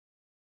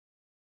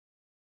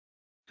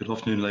Good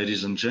afternoon,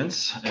 ladies and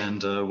gents,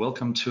 and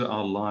welcome to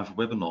our live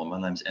webinar. My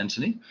name's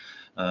Anthony.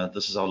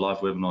 This is our live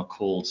webinar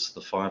called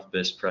The 5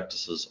 Best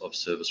Practices of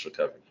Service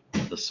Recovery,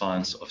 the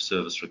Science of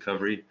Service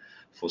Recovery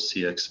for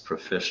CX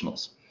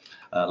Professionals.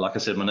 Like I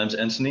said, my name's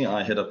Anthony.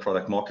 I head up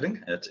product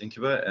marketing at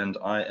Incuba, and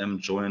I am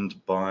joined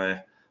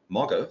by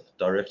Margot,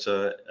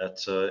 Director at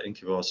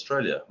Incuba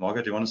Australia.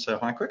 Margot, do you want to say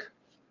hi quick?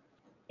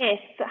 Yes.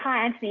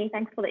 Hi, Anthony.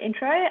 Thanks for the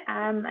intro,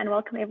 and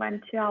welcome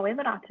everyone to our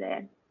webinar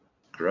today.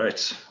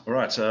 Great. All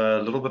right.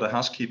 A little bit of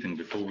housekeeping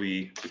before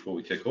we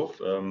kick off.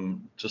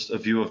 Just a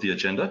view of the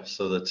agenda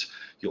so that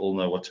you all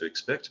know what to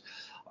expect.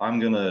 I'm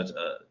going to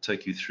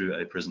take you through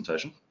a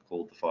presentation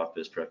called the 5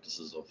 Best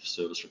Practices of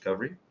Service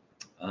Recovery.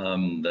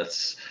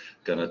 That's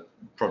going to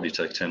probably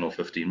take 10 or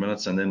 15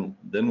 minutes, and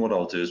then what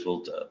I'll do is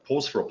we'll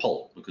pause for a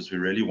poll because we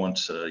really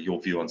want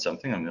your view on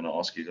something. I'm going to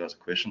ask you guys a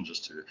question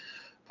just to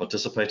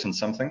participate in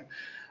something.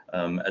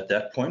 At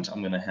that point,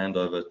 I'm going to hand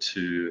over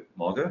to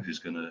Margot, who's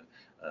going to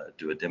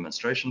do a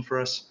demonstration for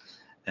us,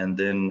 and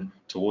then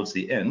towards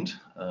the end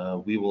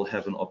we will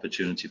have an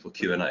opportunity for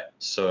Q&A.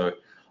 So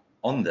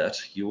on that,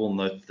 you will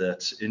note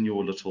that in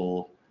your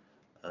little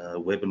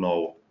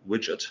webinar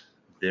widget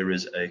there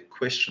is a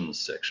questions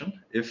section.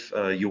 If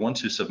you want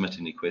to submit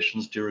any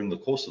questions during the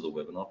course of the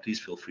webinar, please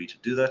feel free to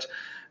do that,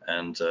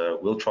 and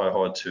we'll try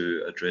hard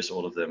to address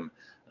all of them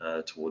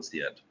towards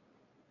the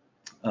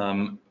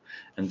end.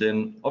 And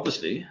then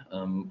obviously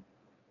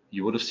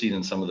you would have seen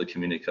in some of the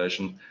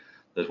communication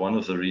that one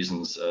of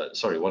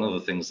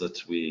the things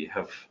that we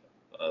have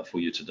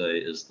for you today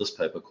is this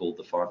paper called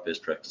The 5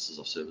 Best Practices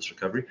of Service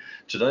Recovery.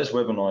 Today's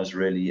webinar is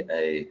really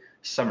a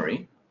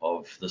summary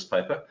of this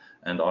paper,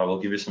 and I will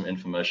give you some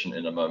information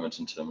in a moment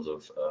in terms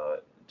of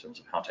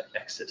how to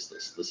access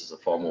this. This is a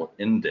far more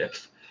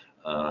in-depth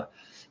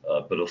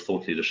bit of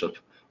thought leadership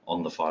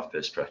on the 5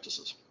 best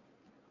practices.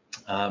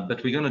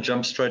 But we're going to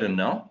jump straight in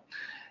now,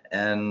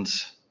 and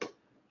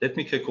let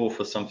me kick off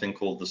with something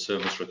called the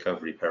service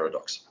recovery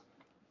paradox.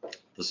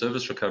 The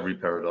service recovery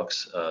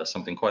paradox,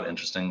 something quite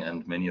interesting,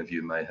 and many of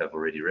you may have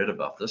already read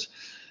about this.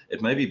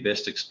 It may be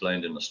best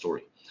explained in a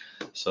story.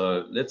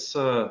 So let's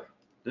tell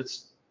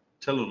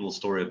a little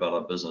story about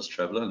our business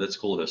traveler. Let's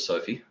call her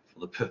Sophie for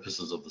the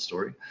purposes of the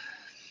story.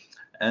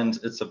 And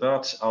it's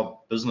about our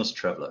business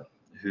traveler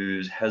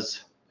who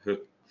has her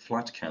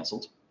flight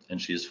cancelled,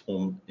 and she is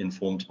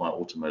informed by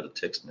automated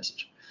text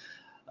message.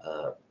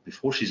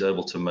 Before she's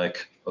able to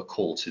make a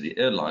call to the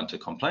airline to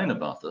complain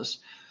about this,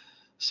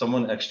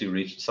 someone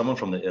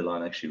from the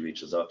airline actually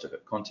reaches out to her,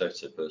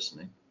 contacts her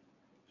personally,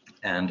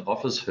 and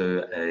offers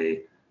her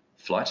a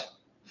flight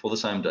for the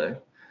same day,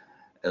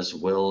 as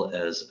well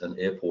as an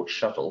airport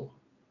shuttle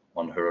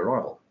on her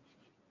arrival.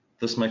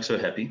 This makes her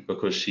happy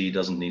because she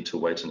doesn't need to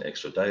wait an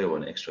extra day or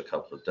an extra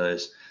couple of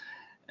days.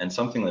 And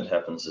something that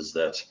happens is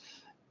that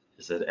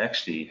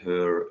actually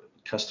her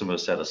customer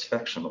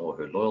satisfaction or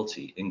her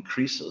loyalty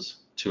increases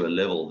to a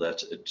level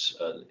that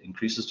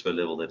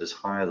is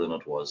higher than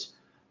it was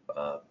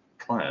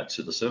prior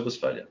to the service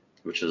failure,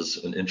 which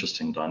is an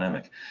interesting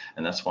dynamic,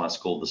 and that's why it's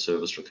called the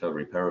service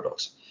recovery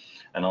paradox.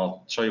 And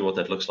I'll show you what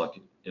that looks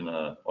like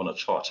on a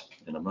chart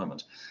in a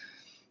moment.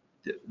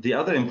 The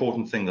other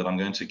important thing that I'm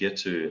going to get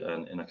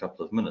to in a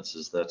couple of minutes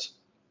is that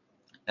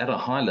at a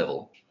high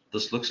level,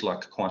 this looks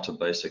like quite a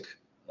basic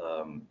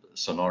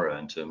scenario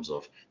in terms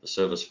of the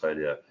service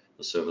failure,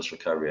 the service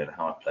recovery, and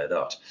how it played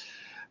out.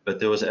 But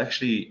there was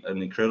actually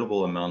an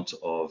incredible amount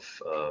of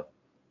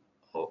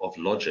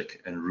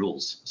logic and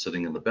rules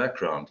sitting in the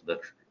background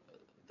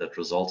that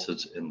resulted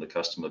in the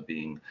customer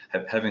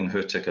having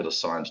her ticket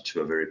assigned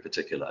to a very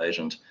particular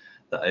agent,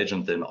 the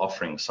agent then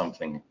offering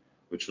something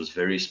which was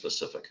very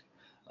specific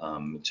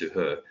to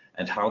her,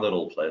 and how that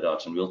all played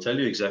out. And we'll tell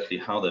you exactly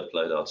how that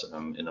played out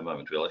in a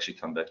moment. We'll actually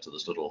come back to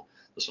this little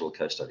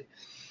case study.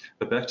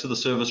 But back to the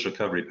service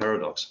recovery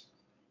paradox.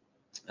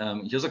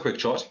 Here's a quick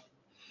chart.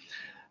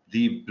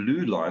 The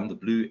blue line, the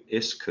blue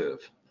S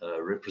curve,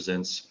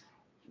 represents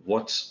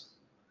what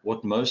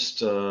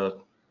most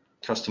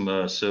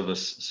customer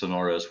service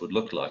scenarios would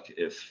look like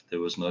if there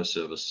was no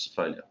service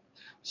failure.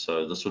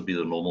 So this would be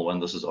the normal one.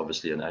 This is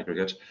obviously an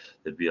aggregate.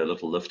 There'd be a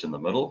little lift in the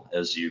middle.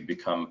 As you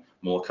become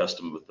more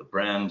accustomed with the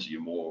brand,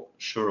 you're more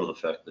sure of the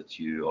fact that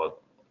you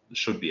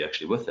should be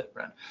actually with that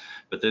brand.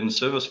 But then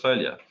service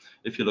failure,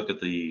 if you look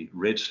at the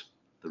red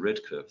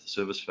curve, the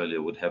service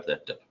failure would have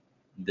that dip.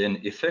 Then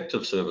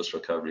effective service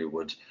recovery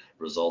would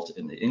result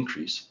in the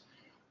increase.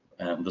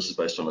 This is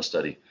based on a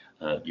study.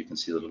 You can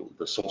see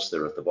the source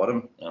there at the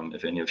bottom,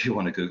 if any of you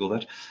want to Google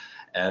that.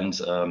 And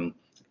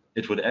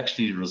it would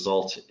actually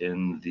result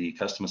in the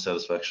customer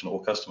satisfaction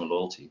or customer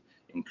loyalty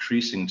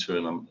increasing to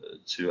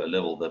a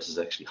level that is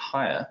actually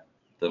higher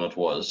than it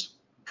was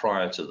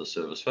prior to the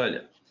service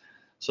failure.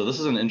 So this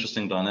is an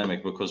interesting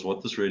dynamic, because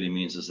what this really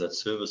means is that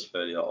service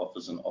failure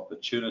offers an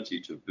opportunity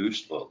to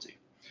boost loyalty.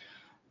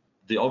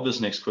 The obvious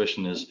next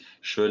question is,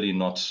 surely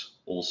not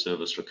all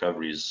service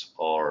recoveries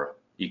are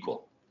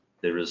equal.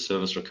 There is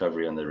service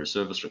recovery and there is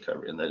service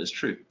recovery, and that is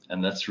true.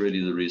 And that's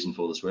really the reason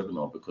for this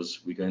webinar, because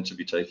we're going to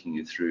be taking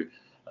you through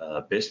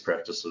best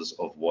practices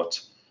of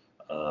what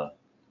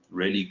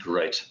really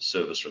great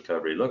service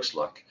recovery looks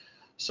like,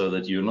 so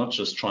that you're not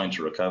just trying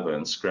to recover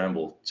and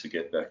scramble to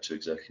get back to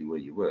exactly where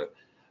you were,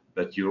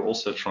 but you're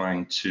also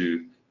trying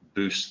to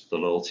boost the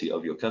loyalty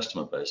of your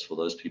customer base for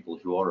those people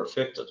who are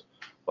affected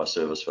by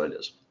service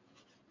failures.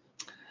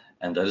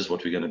 And that is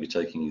what we're going to be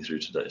taking you through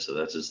today. So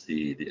that is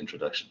the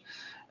introduction,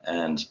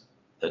 and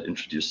that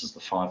introduces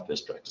the 5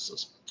 best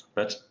practices.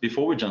 But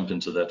before we jump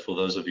into that, for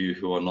those of you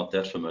who are not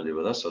that familiar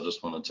with us, I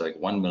just want to take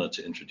 1 minute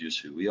to introduce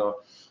who we are.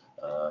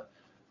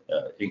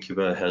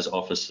 Incuba has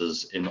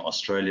offices in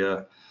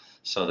Australia,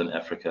 Southern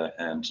Africa,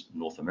 and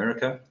North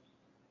America.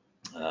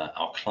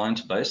 Our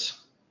client base,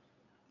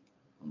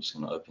 I'm just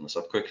going to open this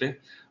up quickly,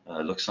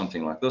 looks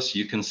something like this.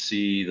 You can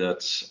see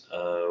that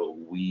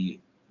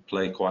we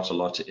play quite a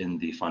lot in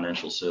the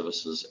financial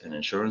services and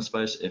insurance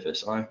space,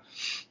 FSI.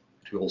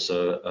 We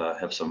also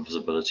have some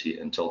visibility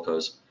in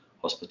telcos,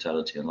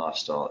 hospitality and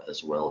lifestyle,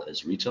 as well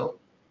as retail.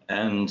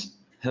 And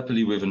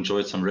happily, we've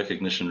enjoyed some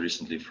recognition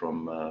recently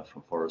from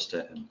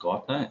Forrester and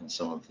Gartner in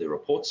some of their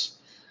reports.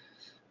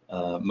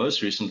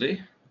 Most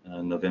recently,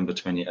 November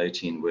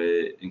 2018,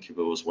 where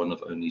Incuba was one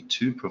of only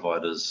 2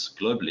 providers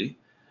globally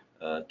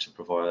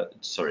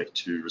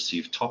to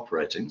receive top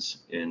ratings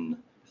in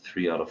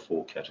 3 out of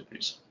 4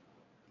 categories,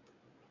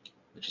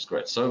 which is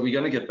great. So we're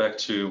going to get back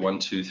to 1,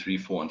 2, 3,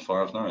 4, and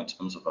 5 now in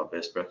terms of our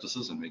best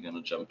practices, and we're going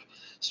to jump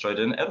straight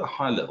in at a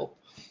high level.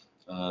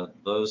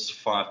 Those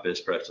 5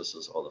 best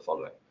practices are the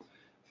following.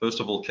 First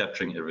of all,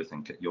 capturing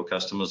everything. Your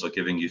customers are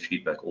giving you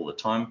feedback all the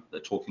time. They're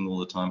talking all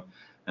the time.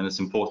 And it's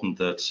important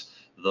that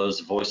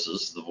those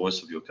voices, the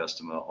voice of your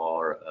customer,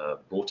 are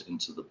brought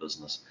into the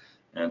business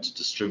and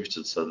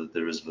distributed so that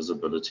there is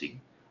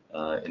visibility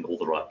in all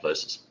the right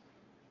places.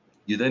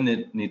 You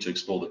then need to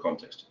explore the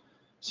context.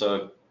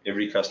 So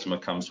every customer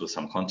comes with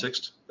some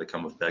context. They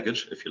come with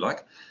baggage, if you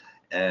like.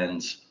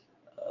 And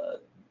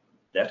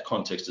that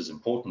context is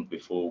important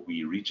before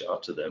we reach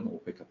out to them or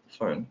pick up the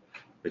phone,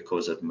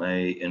 because it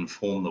may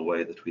inform the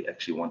way that we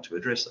actually want to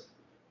address it.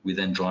 We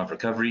then drive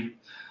recovery.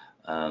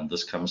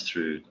 This comes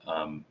through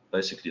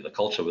basically the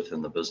culture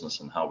within the business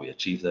and how we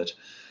achieve that.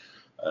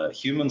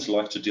 Humans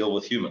like to deal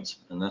with humans,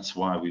 and that's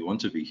why we want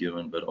to be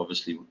human. But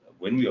obviously,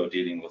 when we are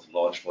dealing with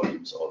large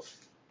volumes of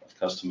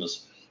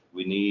customers,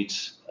 we need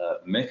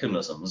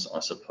mechanisms, I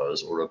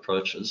suppose, or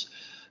approaches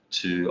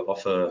to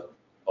offer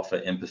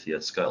empathy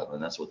at scale,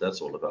 and that's what that's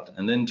all about.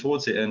 And then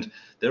towards the end,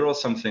 there are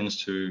some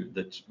things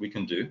that we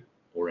can do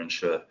or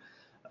ensure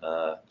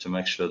to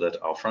make sure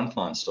that our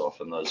frontline staff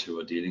and those who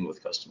are dealing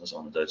with customers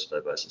on a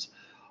day-to-day basis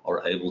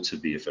are able to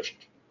be efficient.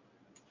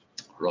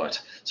 Right,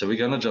 so we're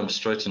going to jump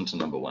straight into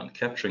number 1,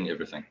 capturing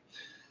everything.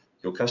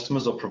 Your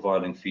customers are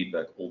providing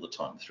feedback all the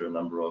time through a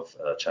number of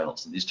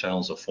channels, and these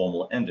channels are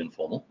formal and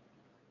informal,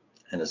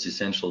 and it's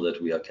essential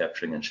that we are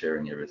capturing and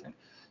sharing everything.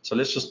 So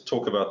let's just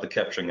talk about the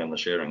capturing and the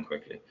sharing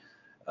quickly.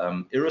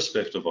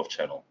 Irrespective of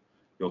channel,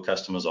 your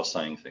customers are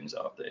saying things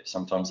out there.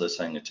 Sometimes they're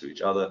saying it to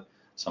each other,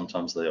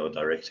 sometimes they are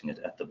directing it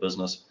at the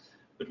business,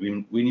 but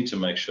we need to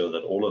make sure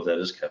that all of that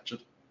is captured.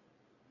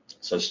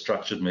 So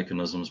structured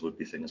mechanisms would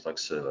be things like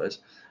surveys.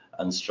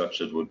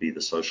 Unstructured would be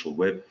the social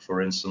web,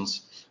 for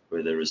instance,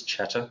 where there is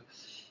chatter,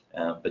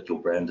 but your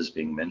brand is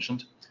being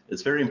mentioned.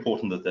 It's very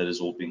important that that is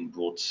all being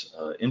brought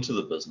into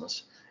the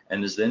business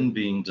and is then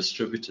being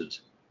distributed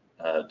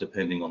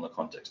depending on the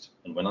context.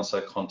 And when I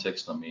say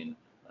context, I mean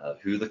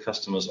who the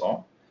customers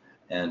are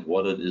and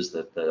what it is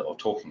that they are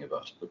talking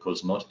about,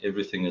 because not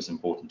everything is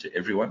important to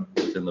everyone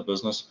within the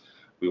business.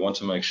 We want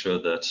to make sure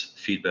that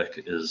feedback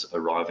is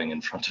arriving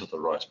in front of the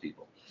right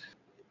people.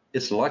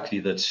 It's likely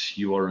that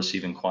you are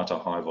receiving quite a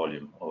high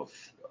volume of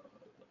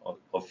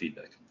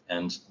feedback,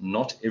 and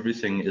not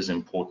everything is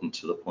important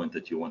to the point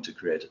that you want to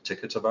create a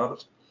ticket about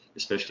it,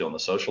 especially on the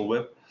social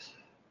web,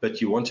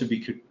 but you want to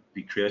be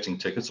creating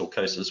tickets or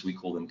cases. We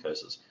call them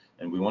cases,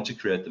 and we want to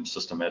create them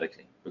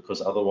systematically,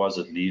 because otherwise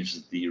it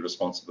leaves the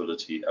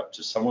responsibility up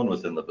to someone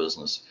within the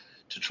business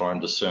to try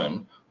and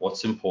discern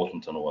what's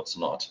important and what's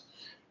not.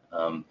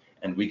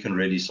 And we can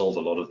really solve a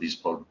lot of these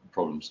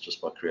problems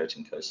just by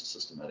creating cases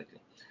systematically.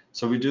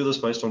 So we do this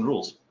based on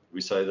rules.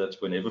 We say that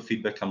whenever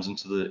feedback comes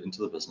into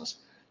the business,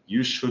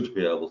 you should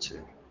be able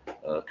to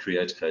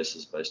create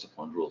cases based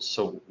upon rules.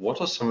 So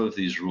what are some of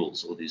these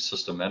rules, or these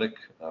systematic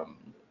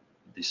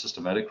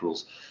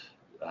rules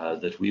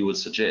that we would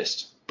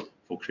suggest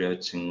for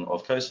creating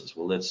of cases?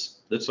 Well,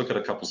 let's look at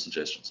a couple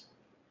suggestions.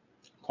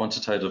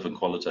 Quantitative and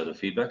qualitative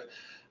feedback.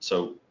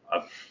 So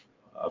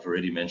I've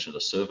already mentioned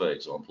a survey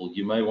example.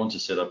 You may want to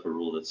set up a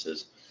rule that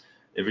says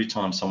every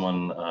time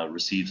someone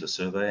receives a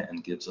survey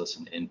and gives us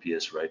an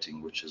NPS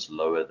rating which is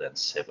lower than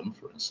 7,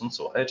 for instance,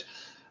 or 8,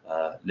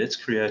 let's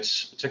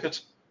create a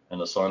ticket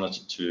and assign it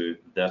to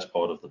that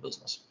part of the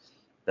business.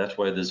 That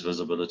way there's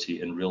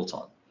visibility in real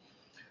time.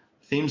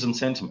 Themes and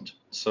sentiment.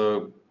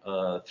 So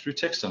through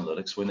text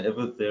analytics,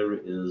 whenever there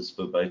is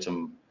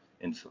verbatim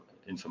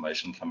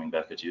information coming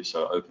back at you,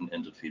 so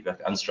open-ended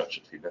feedback,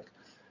 unstructured feedback,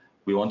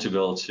 we want to be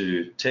able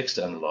to text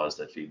analyze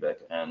that feedback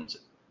and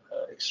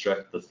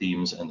extract the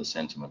themes and the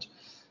sentiment.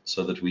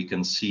 so that we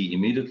can see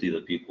immediately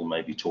that people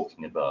may be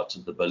talking about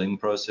the billing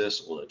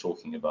process or they're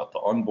talking about the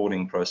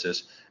onboarding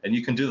process, and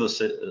you can do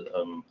this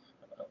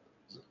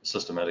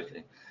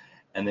systematically.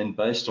 And then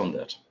based on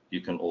that,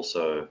 you can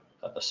also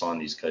assign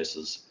these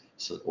cases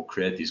or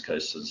create these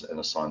cases and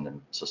assign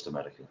them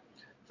systematically.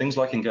 Things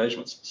like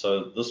engagements.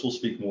 So this will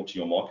speak more to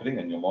your marketing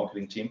and your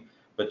marketing team,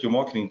 but your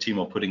marketing team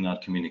are putting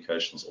out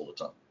communications all the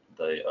time.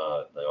 They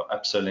are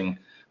upselling,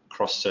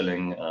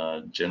 cross-selling,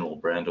 general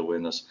brand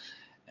awareness,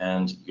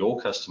 and your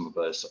customer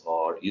base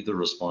are either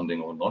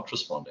responding or not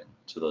responding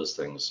to those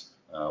things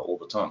all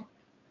the time.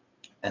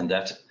 And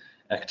that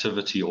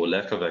activity or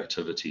lack of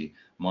activity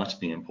might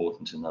be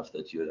important enough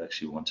that you would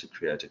actually want to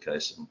create a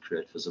case and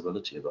create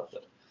visibility about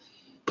that.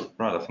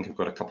 Right, I think I've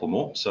got a couple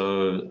more.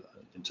 So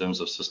in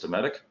terms of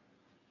systematic,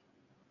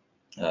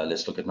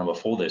 let's look at number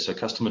 4 there. So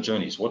customer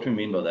journeys. What we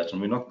mean by that,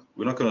 and we're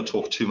not going to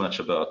talk too much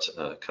about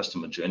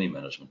customer journey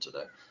management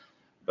today,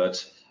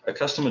 but a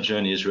customer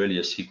journey is really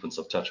a sequence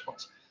of touch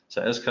points.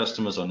 So as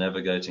customers are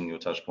navigating your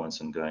touch points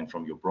and going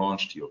from your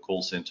branch to your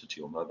call center to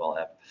your mobile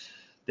app,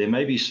 there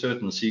may be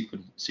certain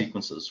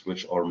sequences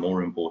which are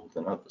more important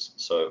than others.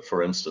 So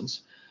for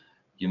instance,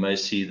 you may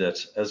see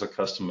that as a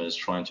customer is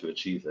trying to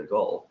achieve their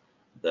goal,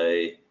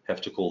 they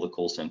have to call the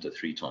call center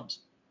 3 times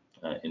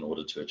in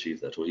order to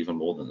achieve that, or even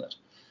more than that.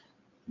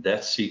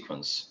 That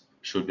sequence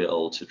should be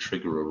able to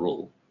trigger a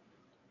rule,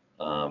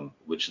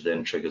 which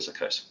then triggers a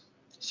case,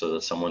 so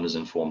that someone is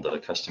informed that a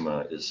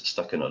customer is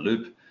stuck in a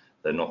loop,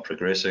 they're not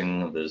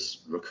progressing, there's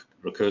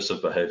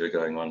recursive behavior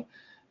going on,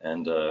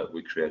 and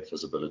we create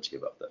visibility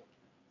about that.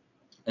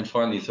 And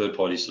finally,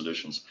 third-party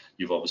solutions.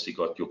 You've obviously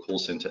got your call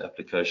center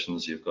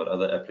applications, you've got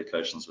other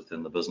applications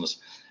within the business,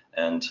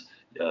 and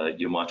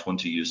you might want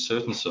to use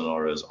certain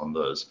scenarios on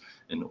those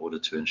in order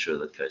to ensure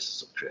that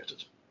cases are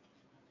created.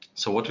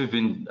 So what we've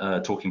been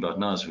talking about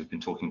now is we've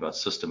been talking about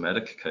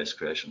systematic case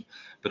creation,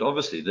 but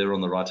obviously there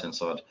on the right-hand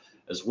side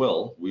as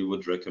well, we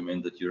would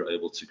recommend that you're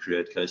able to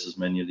create cases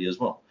manually as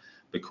well,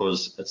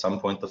 because at some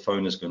point the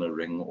phone is going to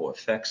ring or a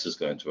fax is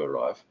going to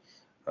arrive,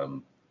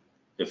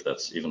 if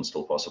that's even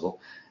still possible,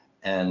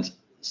 and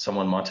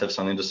someone might have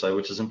something to say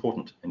which is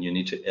important, and you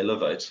need to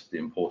elevate the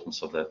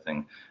importance of that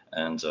thing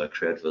and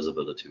create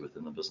visibility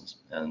within the business.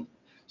 And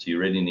so you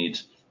really need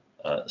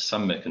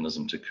some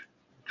mechanism to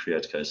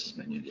create cases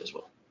manually as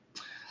well.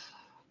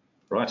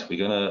 Right, we're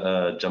going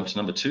to jump to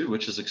number 2,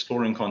 which is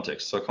exploring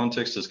context. So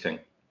context is king.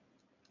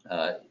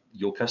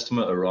 Your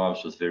customer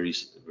arrives with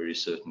very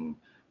certain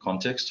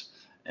context,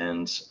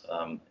 and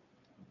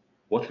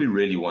what we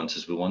really want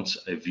is we want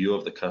a view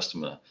of the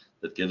customer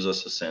that gives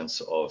us a sense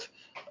of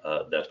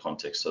that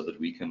context, so that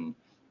we can,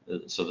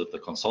 so that the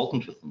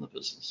consultant within the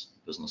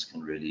business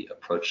can really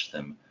approach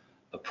them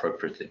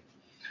appropriately.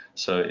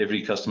 So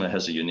every customer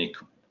has a unique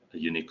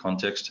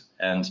context,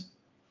 and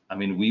I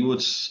mean, we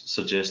would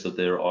suggest that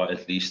there are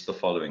at least the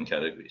following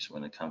categories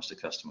when it comes to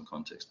customer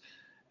context,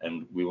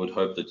 and we would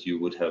hope that you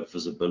would have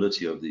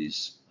visibility of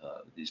these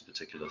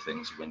particular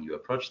things when you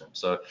approach them.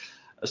 So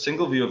a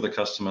single view of the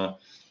customer.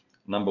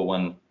 Number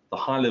 1, the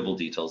high-level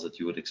details that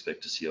you would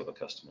expect to see of a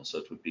customer. So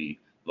it would be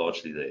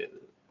largely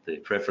their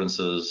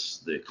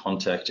preferences, their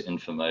contact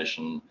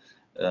information.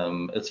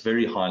 It's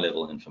very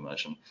high-level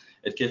information.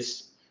 It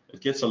gets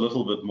a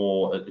little bit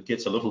more. It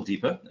gets a little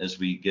deeper as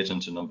we get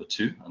into number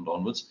 2 and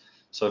onwards.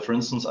 So, for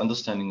instance,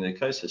 understanding their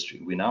case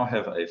history. We now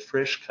have a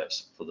fresh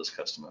case for this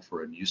customer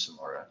for a new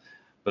scenario.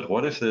 But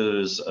what if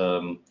there's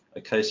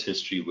a case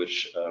history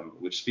which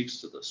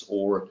speaks to this,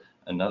 or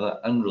another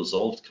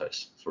unresolved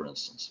case, for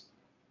instance?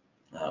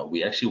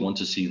 We actually want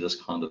to see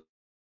this kind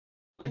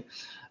of,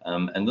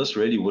 and this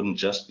really wouldn't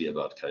just be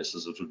about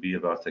cases. It would be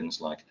about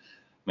things like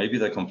maybe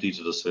they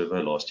completed a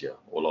survey last year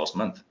or last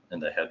month and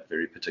they had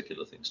very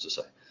particular things to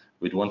say.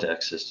 We'd want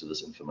access to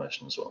this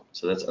information as well.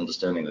 So that's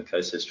understanding the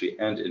case history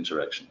and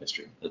interaction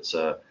history. It's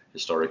a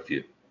historic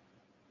view.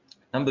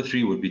 Number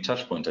 3 would be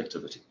touch point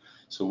activity.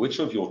 So which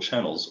of your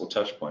channels or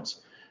touch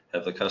points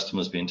have the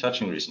customers been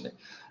touching recently?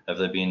 Have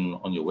they been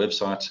on your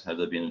website? Have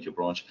they been at your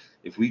branch?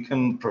 If we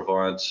can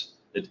provide,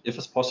 if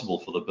it's possible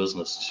for the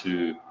business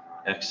to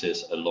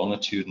access a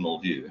longitudinal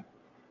view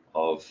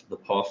of the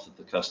path that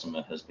the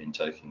customer has been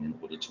taking in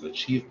order to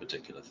achieve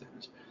particular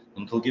things,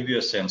 and it'll give you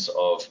a sense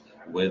of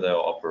where they are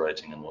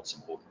operating and what's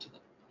important to them.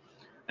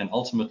 And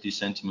ultimately,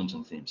 sentiment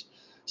and themes.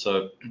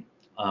 So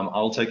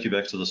I'll take you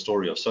back to the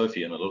story of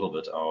Sophie in a little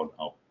bit,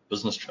 our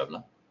business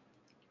traveler.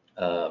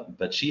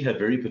 But she had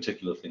very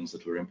particular things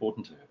that were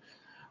important to her.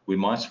 We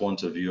might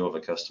want a view of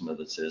a customer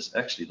that says,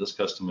 actually, this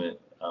customer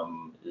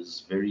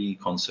is very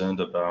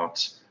concerned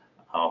about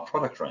our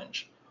product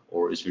range,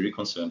 or is very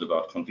concerned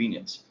about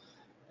convenience.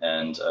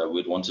 And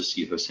we'd want to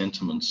see her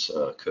sentiments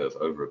curve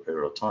over a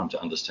period of time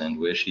to understand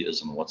where she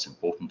is and what's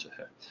important to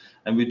her.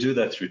 And we do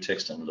that through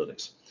text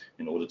analytics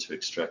in order to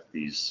extract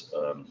these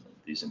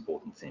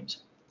important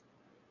themes.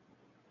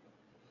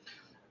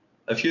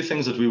 A few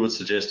things that we would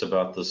suggest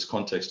about this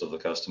context of the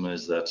customer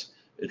is that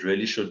it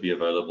really should be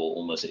available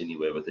almost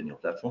anywhere within your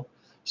platform.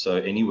 So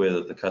anywhere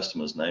that the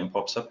customer's name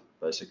pops up,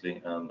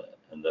 basically, and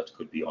that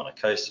could be on a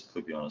case, it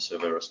could be on a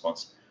survey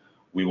response,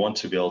 we want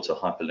to be able to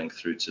hyperlink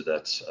through to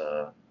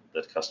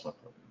that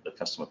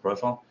customer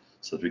profile,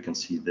 so that we can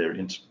see their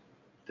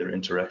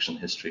interaction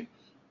history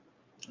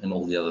and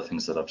all the other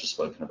things that I've just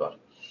spoken about.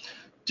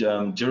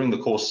 During the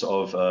course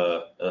of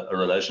a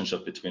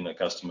relationship between a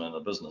customer and a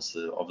business,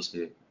 there are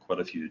obviously quite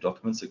a few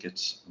documents that get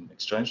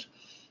exchanged,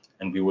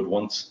 and we would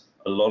want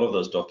a lot of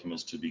those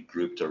documents to be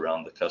grouped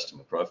around the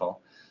customer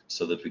profile,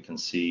 so that we can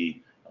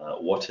see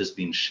what has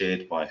been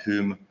shared by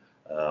whom,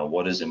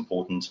 what is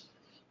important,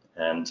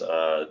 and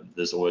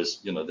there's always,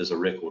 there's a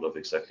record of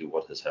exactly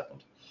what has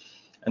happened.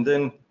 And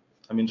then,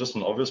 I mean, just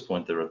an obvious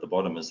point there at the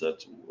bottom is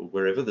that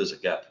wherever there's a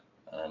gap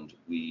and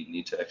we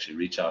need to actually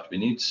reach out, we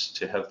need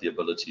to have the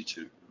ability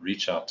to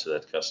reach out to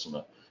that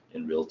customer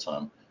in real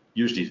time,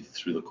 usually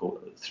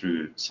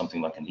through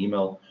something like an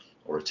email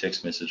or a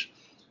text message,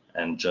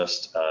 and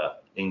just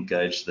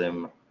engage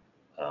them,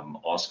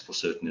 ask for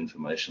certain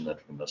information that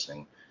we're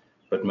missing,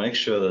 but make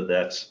sure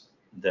that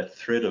that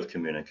thread of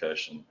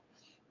communication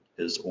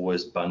is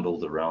always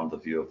bundled around the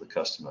view of the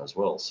customer as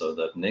well, so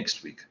that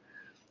next week,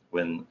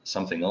 when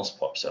something else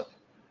pops up,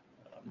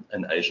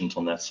 an agent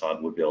on that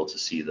side would be able to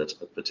see that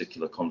a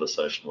particular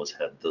conversation was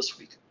had this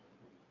week,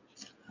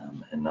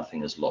 and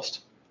nothing is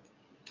lost.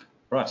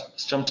 Right,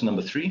 let's jump to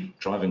number 3,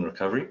 driving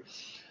recovery.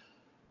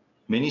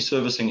 Many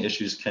servicing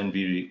issues can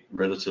be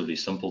relatively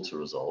simple to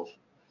resolve,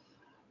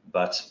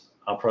 but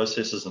our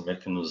processes and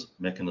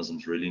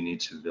mechanisms really need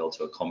to be able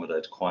to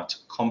accommodate quite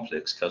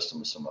complex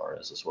customer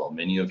scenarios as well.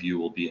 Many of you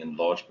will be in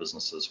large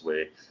businesses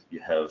where you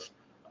have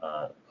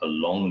a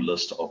long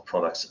list of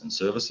products and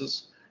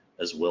services,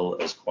 as well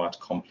as quite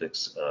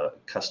complex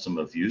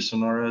customer view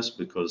scenarios,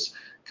 because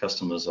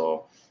customers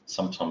are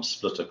sometimes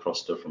split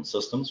across different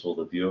systems, or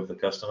the view of the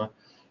customer.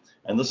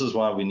 And this is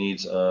why we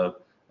need a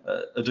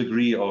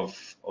degree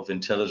of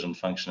intelligent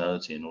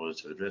functionality in order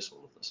to address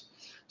all of this.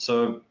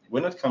 So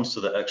when it comes to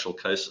the actual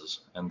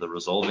cases and the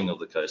resolving of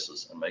the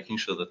cases and making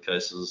sure that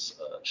cases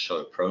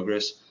show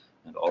progress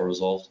and are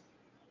resolved,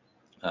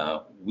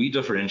 we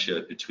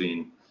differentiate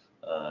between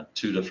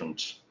two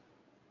different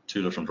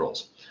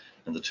roles.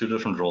 And the two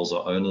different roles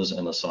are owners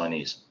and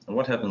assignees. And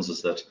what happens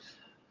is that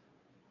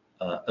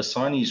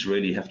assignees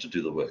really have to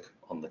do the work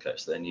on the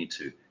case. They need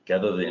to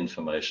gather the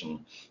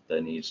information, they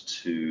need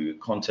to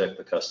contact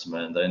the customer,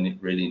 and they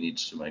really need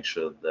to make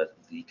sure that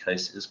the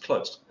case is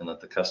closed and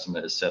that the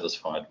customer is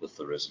satisfied with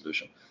the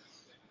resolution.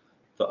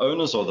 The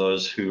owners are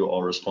those who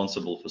are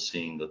responsible for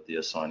seeing that the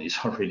assignees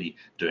are really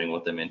doing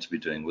what they're meant to be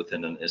doing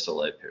within an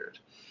SLA period.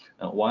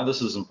 Now, why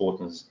this is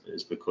important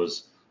is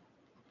because,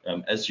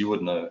 as you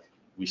would know,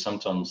 we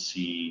sometimes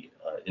see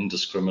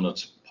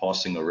indiscriminate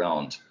passing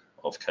around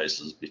of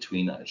cases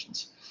between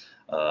agents,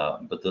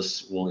 but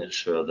this will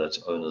ensure that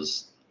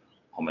owners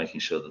are making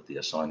sure that the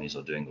assignees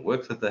are doing the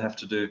work that they have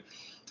to do,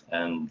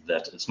 and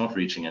that it's not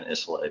reaching an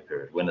SLA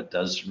period. When it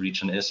does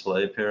reach an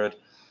SLA period,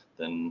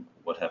 then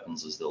what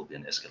happens is there'll be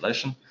an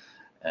escalation,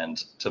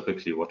 and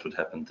typically what would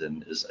happen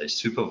then is a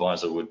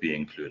supervisor would be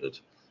included,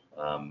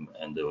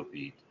 and there would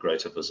be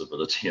greater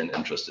visibility and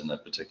interest in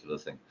that particular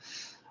thing.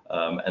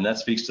 And that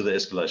speaks to the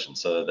escalation.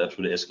 So that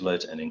would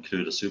escalate and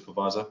include a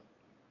supervisor.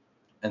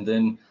 And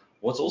then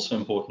what's also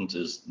important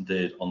is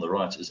there on the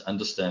right is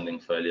understanding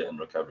failure and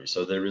recovery.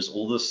 So there is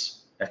all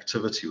this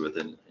activity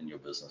within your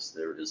business.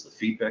 There is the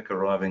feedback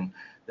arriving,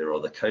 there are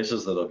the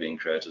cases that are being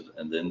created,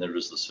 and then there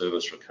is the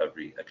service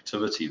recovery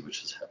activity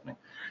which is happening.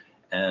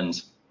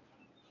 And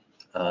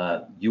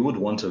you would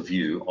want a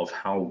view of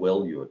how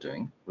well you are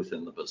doing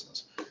within the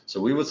business.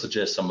 So we would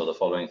suggest some of the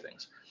following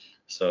things.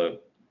 So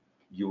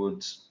you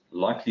would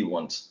likely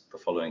want the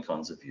following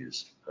kinds of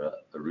views: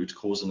 a root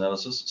cause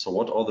analysis. So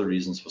what are the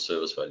reasons for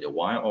service failure?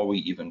 Why are we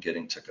even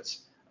getting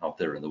tickets out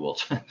there in the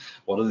world?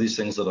 What are these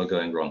things that are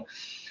going wrong?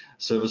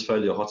 Service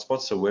failure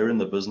hotspots. So where in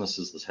the business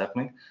is this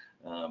happening?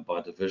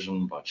 By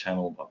division, by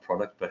channel, by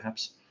product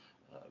perhaps.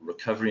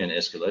 Recovery and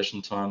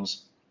escalation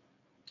times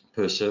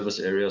per service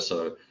area.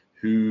 So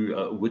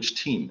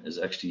which team is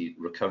actually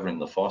recovering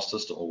the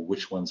fastest, or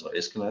which ones are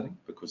escalating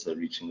because they're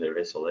reaching their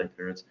SLA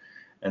periods.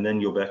 And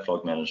then your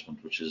backlog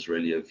management, which is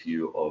really a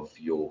view of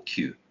your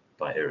queue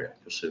by area,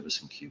 your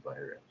servicing queue by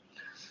area.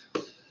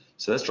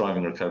 So that's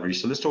driving recovery.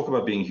 So let's talk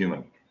about being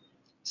human.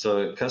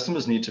 So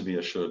customers need to be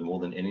assured more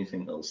than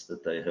anything else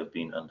that they have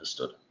been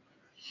understood.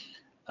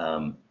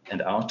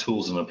 And our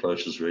tools and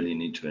approaches really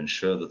need to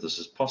ensure that this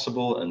is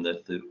possible, and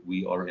that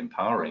we are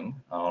empowering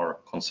our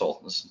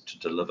consultants to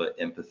deliver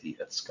empathy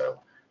at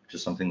scale, which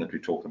is something that we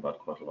talk about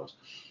quite a lot.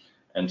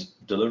 And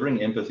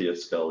delivering empathy at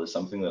scale is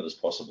something that is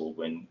possible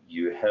when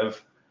you have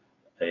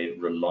a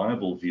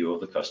reliable view of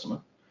the customer,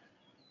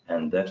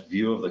 and that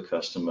view of the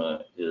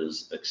customer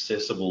is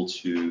accessible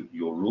to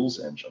your rules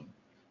engine,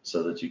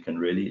 so that you can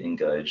really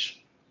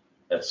engage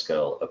at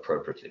scale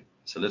appropriately.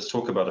 So let's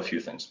talk about a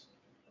few things.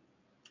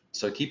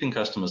 So keeping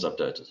customers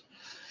updated.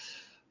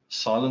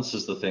 Silence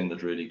is the thing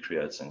that really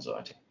creates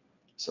anxiety.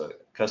 So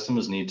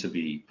customers need to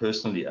be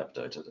personally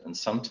updated, and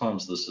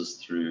sometimes this is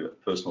through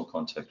personal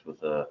contact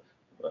with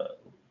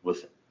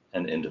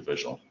an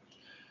individual.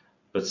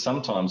 But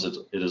sometimes it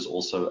is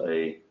also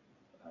a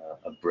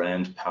a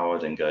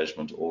brand-powered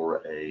engagement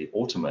or a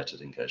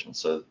automated engagement.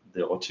 So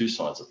there are two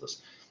sides of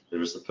this.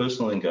 There is the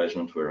personal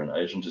engagement where an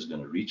agent is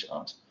going to reach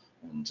out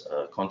and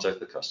contact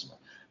the customer.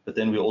 But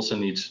then we also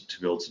need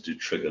to be able to do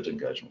triggered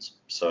engagements.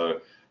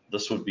 So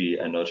this would be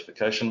a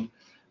notification.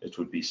 It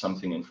would be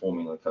something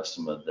informing the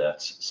customer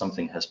that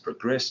something has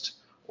progressed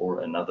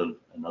or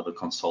another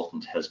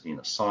consultant has been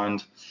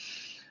assigned.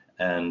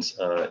 And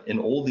in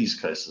all these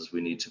cases,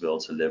 we need to be able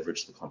to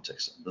leverage the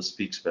context. This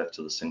speaks back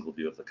to the single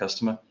view of the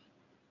customer.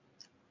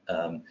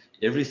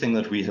 Everything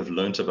that we have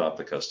learned about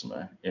the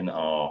customer in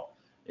our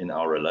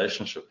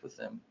relationship with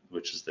them,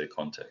 which is their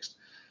context,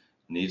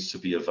 needs to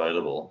be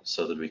available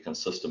so that we can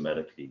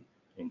systematically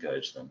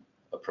engage them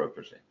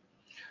appropriately.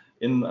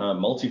 In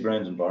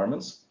multi-brand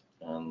environments,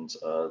 and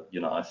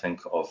I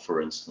think of,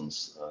 for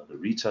instance, the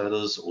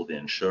retailers or the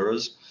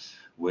insurers,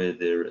 where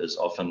there is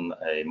often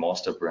a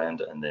master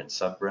brand and then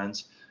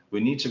sub-brands, we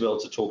need to be able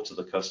to talk to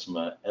the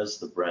customer as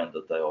the brand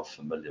that they are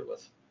familiar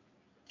with,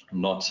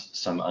 not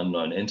some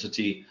unknown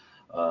entity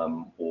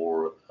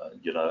or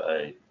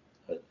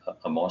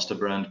a master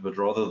brand, but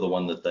rather the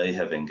one that they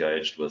have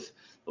engaged with,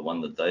 the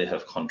one that they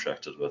have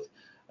contracted with.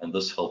 And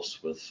this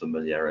helps with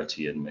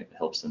familiarity and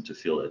helps them to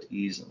feel at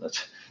ease, and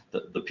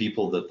that the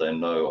people that they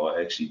know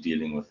are actually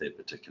dealing with their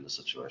particular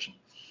situation.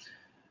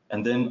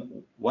 And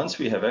then once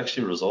we have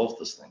actually resolved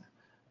this thing,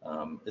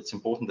 it's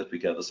important that we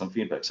gather some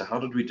feedback. So how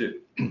did we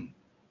do?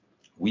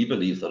 We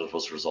believe that it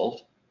was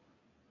resolved,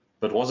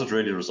 but was it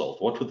really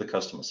resolved? What would the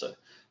customer say?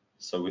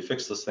 So we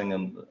fixed this thing,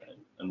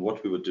 and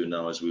what we would do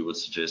now is we would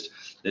suggest,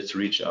 let's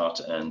reach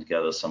out and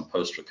gather some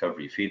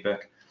post-recovery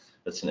feedback.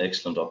 It's an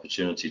excellent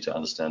opportunity to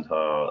understand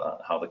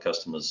how the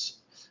customer's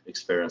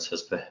experience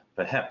has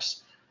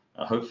perhaps,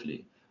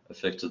 hopefully,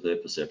 affected their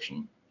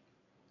perception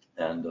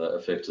and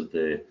affected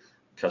their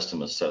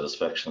customer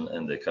satisfaction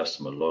and their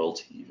customer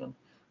loyalty even.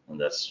 And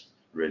that's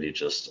really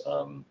just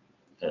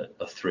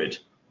a thread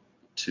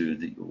to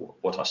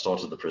what I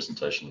started the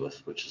presentation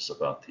with, which is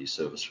about the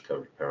service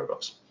recovery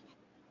paradox.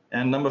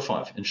 And number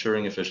 5,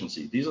 ensuring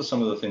efficiency. These are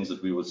some of the things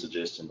that we would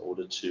suggest in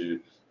order to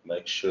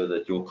make sure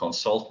that your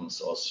consultants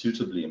are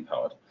suitably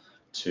empowered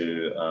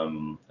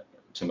to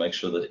make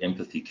sure that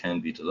empathy can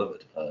be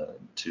delivered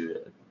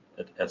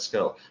at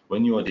scale.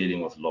 When you are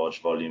dealing with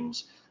large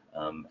volumes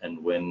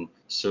and when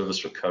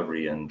service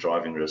recovery and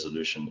driving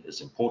resolution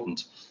is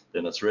important,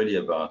 then it's really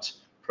about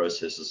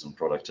processes and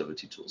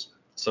productivity tools.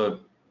 So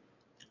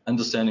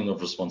understanding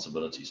of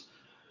responsibilities.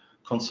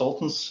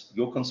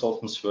 Your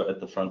consultants who are at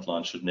the front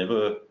line should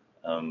never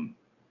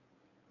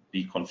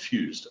be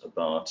confused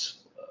about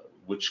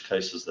which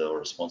cases they are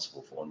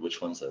responsible for and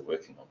which ones they're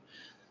working on.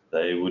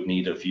 They would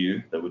need a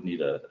view, they would need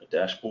a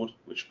dashboard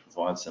which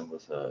provides them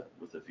with a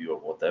view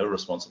of what they're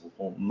responsible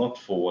for, not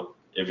for what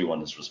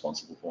everyone is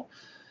responsible for.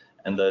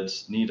 And they'd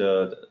need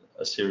a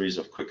series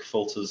of quick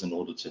filters in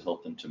order to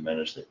help them to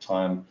manage their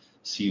time,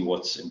 see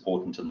what's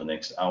important in the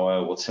next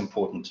hour, what's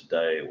important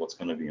today, what's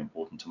going to be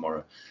important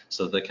tomorrow,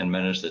 so that they can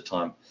manage their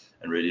time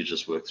and really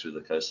just work through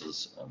the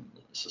cases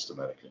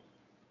systematically.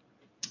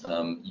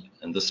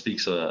 And this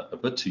speaks a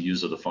bit to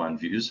user-defined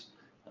views,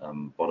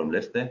 bottom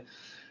left there.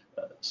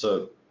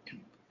 So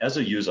as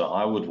a user,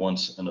 I would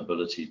want an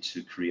ability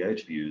to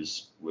create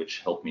views which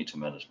help me to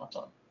manage my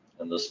time.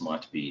 And this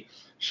might be,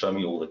 show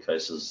me all the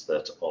cases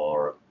that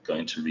are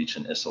going to reach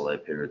an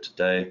SLA period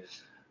today.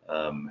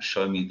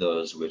 Show me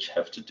those which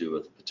have to do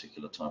with a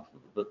particular type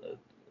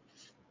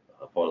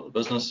of part of the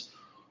business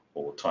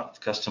or type of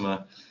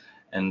customer,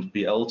 and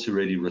be able to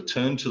really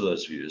return to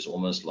those views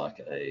almost like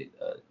a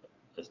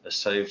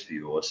saved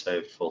view or a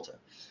saved filter,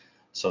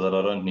 so that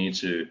I don't need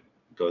to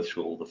go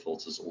through all the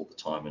filters all the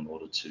time in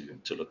order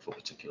to look for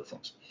particular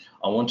things.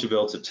 I want to be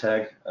able to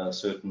tag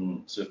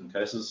certain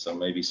cases, so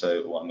maybe say,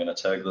 well, I'm going to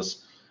tag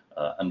this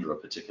under a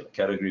particular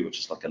category, which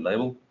is like a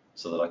label,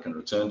 so that I can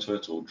return to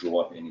it or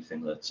draw up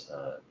anything that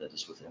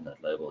is within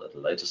that label at a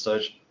later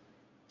stage,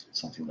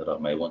 something that I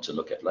may want to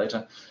look at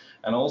later.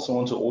 And I also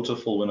want to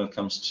autofill when it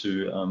comes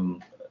to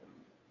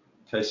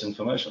case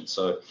information.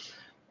 So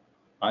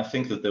I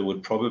think that there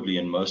would probably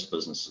in most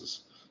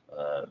businesses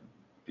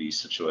be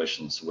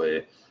situations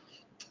where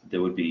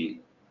there would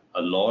be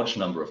a large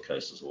number of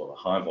cases or a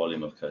high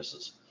volume of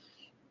cases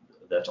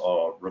that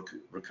are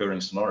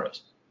recurring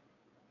scenarios.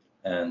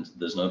 And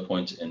there's no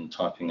point in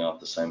typing out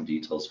the same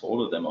details for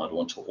all of them. I'd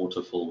want to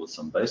autofill with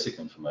some basic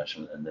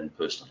information and then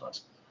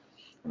personalize.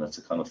 And that's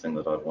the kind of thing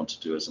that I'd want to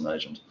do as an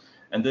agent.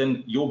 And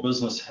then your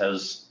business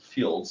has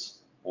fields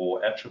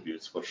or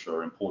attributes which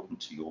are important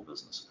to your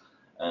business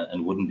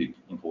and wouldn't be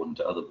important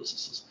to other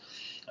businesses.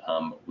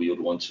 We would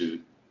want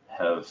to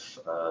have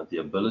the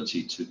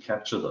ability to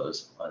capture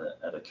those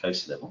at a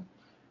case level,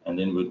 and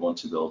then we'd want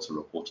to be able to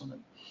report on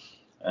them.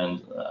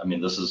 And I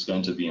mean, this is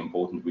going to be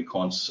important. We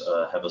can't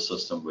have a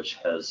system which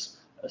has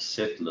a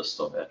set list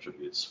of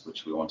attributes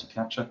which we want to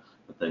capture,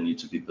 but they need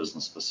to be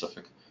business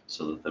specific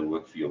so that they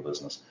work for your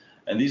business.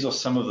 And these are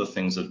some of the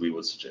things that we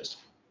would suggest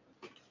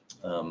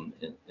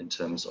in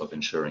terms of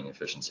ensuring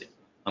efficiency.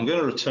 I'm going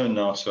to return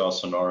now to our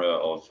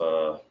scenario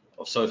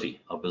of Sophie,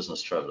 our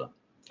business traveler.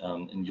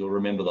 And you'll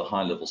remember the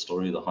high-level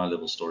story. The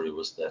high-level story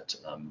was that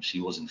she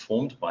was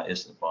informed by a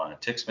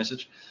text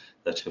message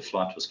that her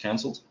flight was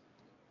cancelled.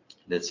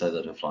 Let's say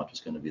that her flight was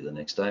going to be the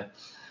next day.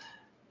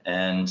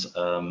 And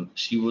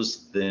she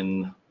was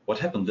then, what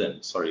happened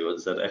then, sorry,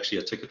 was that actually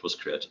a ticket was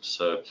created.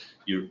 So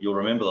you'll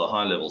remember the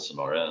high-level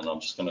scenario, and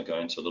I'm just going to go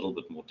into a little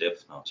bit more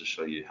depth now to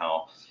show you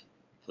how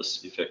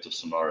this effective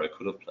scenario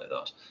could have played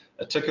out.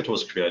 A ticket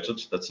was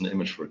created, that's an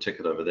image for a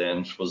ticket over there,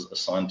 and it was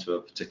assigned to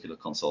a particular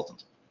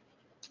consultant.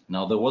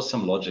 Now, there was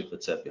some logic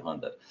that sat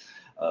behind that.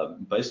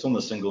 Based on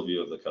the single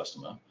view of the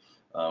customer,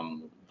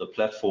 the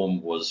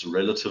platform was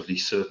relatively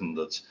certain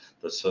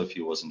that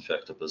Sophie was in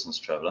fact a business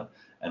traveler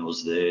and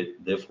was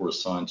therefore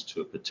assigned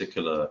to a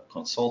particular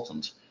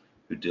consultant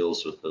who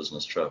deals with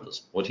business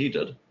travelers. What he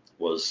did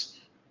was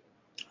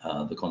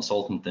the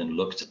consultant then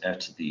looked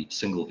at the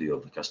single view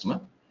of the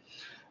customer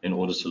in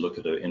order to look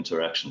at her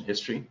interaction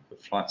history, the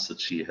flights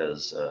that she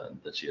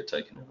had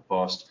taken in the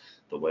past,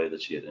 the way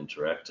that she had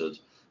interacted,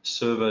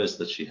 surveys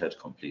that she had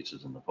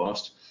completed in the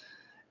past,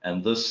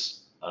 and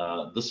this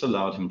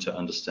allowed him to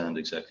understand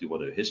exactly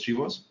what her history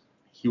was.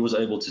 He was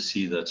able to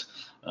see that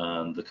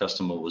the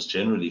customer was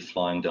generally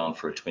flying down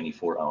for a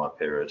 24-hour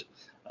period,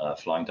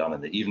 flying down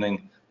in the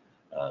evening,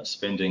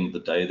 spending the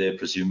day there,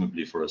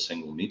 presumably for a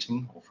single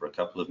meeting or for a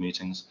couple of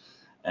meetings,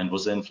 and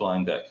was then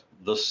flying back,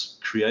 thus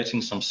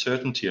creating some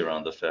certainty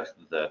around the fact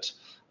that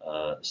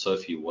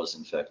Sophie was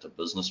in fact a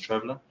business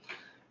traveler.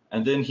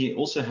 And then he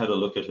also had a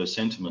look at her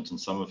sentiment and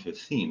some of her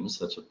themes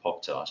that had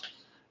popped out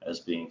as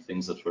being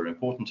things that were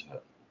important to her.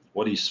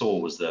 What he saw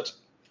was that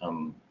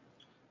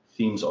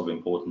themes of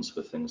importance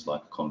were things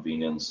like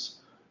convenience,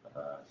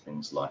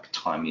 things like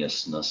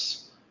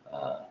timeliness,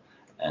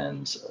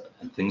 and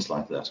things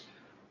like that,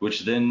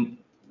 which then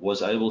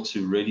was able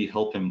to really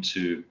help him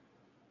to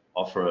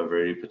offer a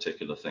very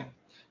particular thing.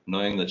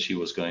 Knowing that she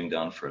was going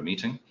down for a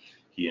meeting,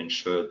 he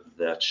ensured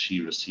that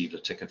she received a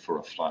ticket for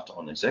a flight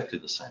on exactly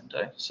the same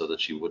day so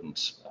that she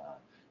wouldn't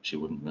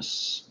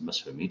miss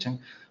her meeting.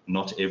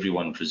 Not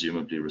everyone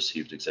presumably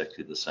received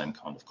exactly the same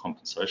kind of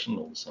compensation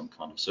or the same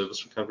kind of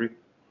service recovery.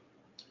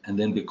 And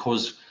then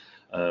because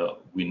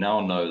we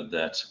now know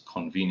that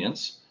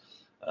convenience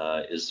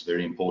is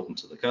very important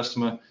to the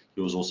customer,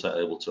 he was also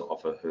able to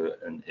offer her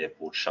an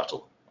airport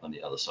shuttle on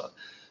the other side.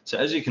 So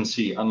as you can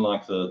see,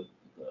 unlike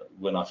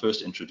when I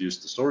first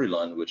introduced the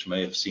storyline, which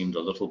may have seemed a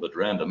little bit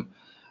random,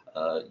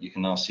 you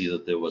can now see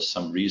that there was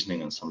some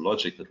reasoning and some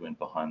logic that went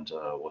behind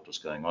what was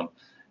going on,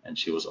 and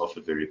she was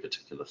offered very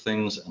particular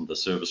things, and the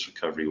service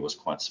recovery was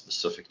quite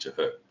specific to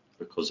her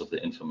because of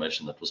the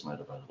information that was made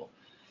available.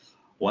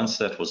 Once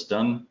that was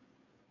done,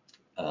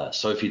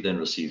 Sophie then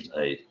received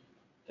a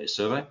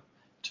survey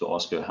to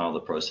ask her how the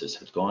process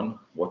had gone.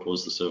 What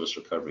was the service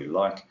recovery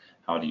like?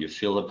 How do you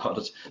feel about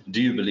it?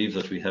 Do you believe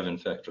that we have in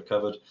fact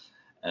recovered?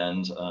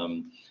 And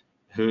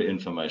her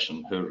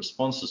information, her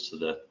responses to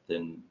that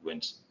then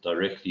went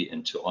directly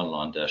into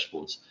online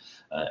dashboards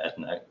at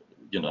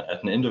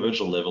an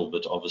individual level,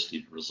 but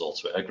obviously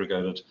results were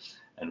aggregated,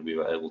 and we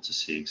were able to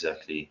see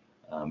exactly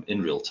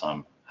in real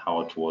time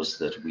how it was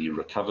that we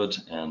recovered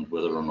and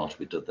whether or not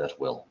we did that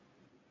well.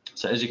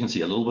 So as you can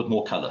see, a little bit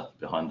more color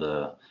behind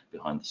the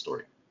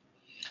story.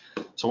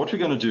 So what we're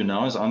going to do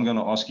now is I'm going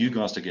to ask you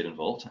guys to get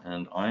involved,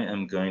 and I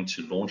am going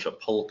to launch a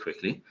poll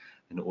quickly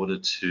in order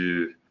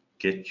to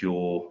get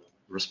your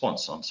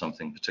response on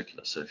something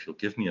particular. So if you'll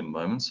give me a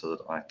moment so that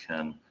I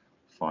can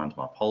find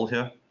my poll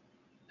here,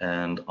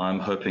 and I'm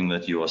hoping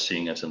that you are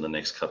seeing it in the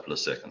next couple of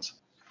seconds.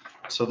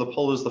 So the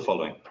poll is the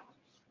following.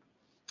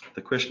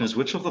 The question is,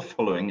 which of the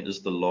following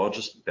is the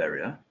largest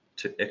barrier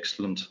to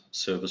excellent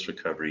service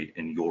recovery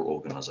in your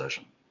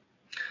organization?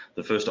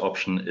 The first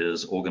option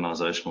is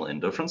organizational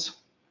indifference.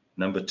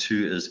 Number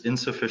 2 is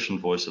insufficient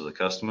voice of the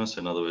customer. So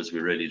in other words,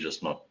 we're really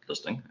just not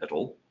listening at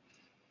all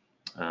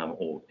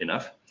or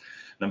enough.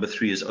 Number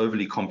 3 is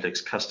overly complex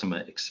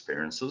customer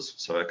experiences.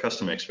 So our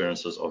customer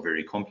experiences are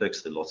very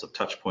complex. There are lots of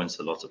touch points,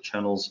 there are lots of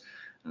channels,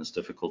 and it's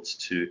difficult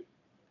to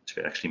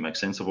actually make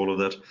sense of all of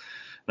that.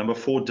 Number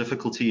 4,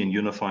 difficulty in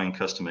unifying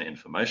customer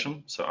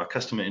information. So our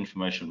customer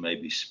information may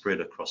be spread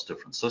across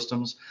different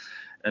systems.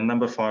 And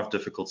number 5,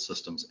 difficult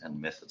systems and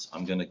methods.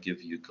 I'm going to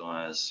give you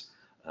guys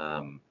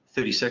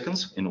 30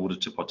 seconds in order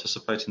to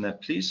participate in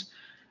that, please.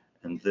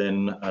 And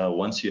then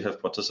once you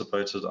have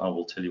participated, I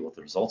will tell you what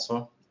the results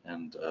are,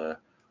 and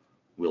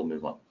we'll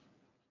move on.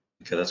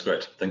 Okay, that's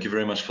great. Thank you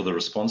very much for the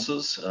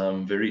responses.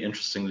 Very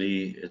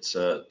interestingly, it's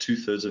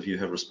 2/3 of you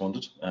have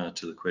responded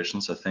to the question,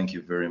 so thank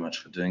you very much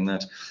for doing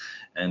that.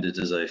 And it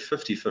is a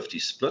 50-50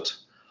 split.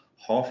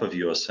 Half of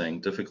you are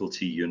saying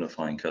difficulty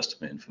unifying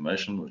customer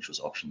information, which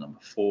was option number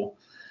 4.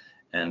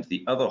 And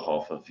the other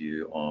half of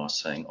you are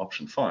saying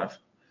option 5,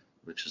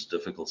 which is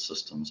difficult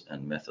systems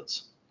and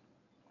methods.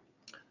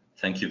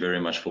 Thank you very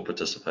much for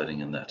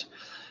participating in that.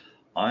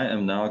 I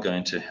am now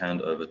going to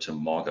hand over to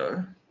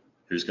Margot,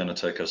 who's going to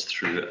take us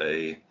through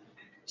a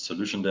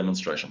solution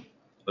demonstration.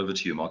 Over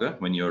to you, Margot,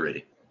 when you're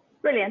ready.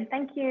 Brilliant.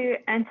 Thank you,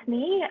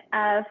 Anthony,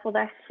 for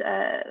that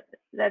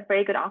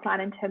very good outline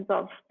in terms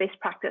of best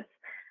practice.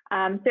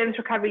 Service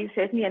recovery is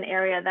certainly an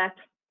area that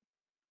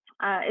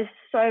is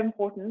so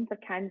important,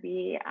 but can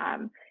be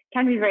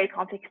very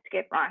complex to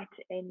get right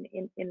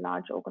in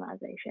large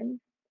organizations.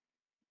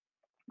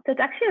 So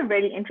it's actually a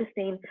really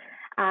interesting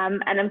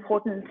and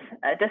important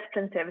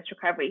discipline, service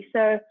recovery.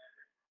 So,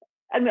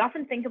 and we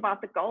often think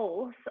about the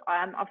goals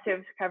of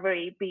service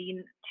recovery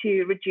being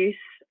to reduce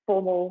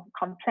formal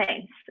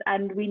complaints,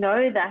 and we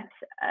know that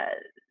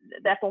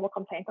that formal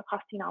complaints are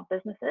costing our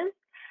businesses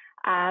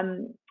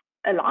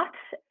a lot,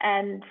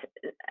 and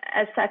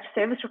as such,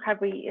 service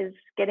recovery is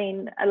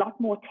getting a lot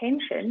more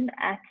attention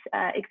at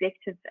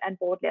executive and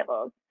board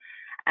levels.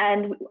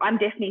 And I'm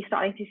definitely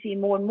starting to see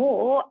more and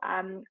more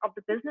of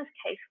the business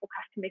case for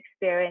customer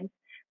experience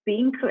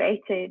being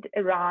created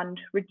around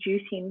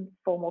reducing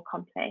formal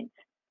complaints.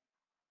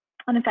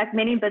 And in fact,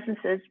 many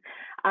businesses,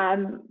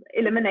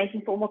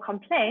 eliminating formal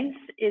complaints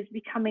is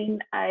becoming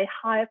a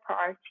higher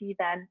priority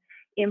than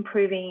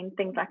improving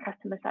things like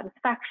customer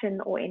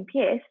satisfaction or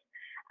NPS,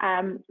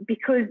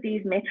 because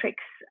these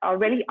metrics are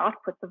really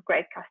outputs of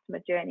great customer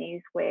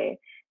journeys where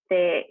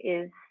there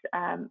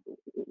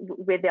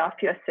are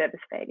fewer service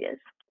failures.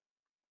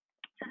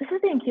 So this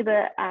is the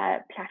Incuba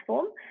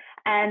platform,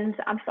 and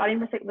I'm starting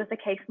with the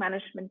case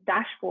management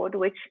dashboard,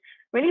 which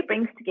really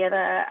brings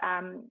together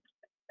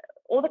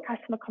all the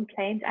customer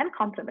complaints and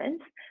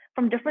compliments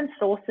from different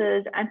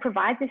sources and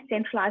provides a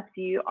centralized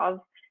view of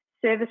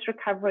service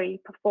recovery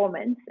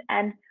performance,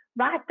 and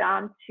right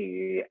down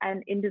to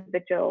an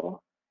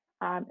individual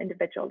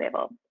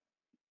level.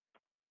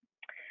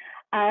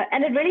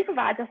 And it really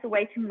provides us a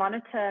way to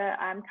monitor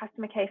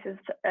customer cases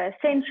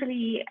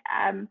centrally,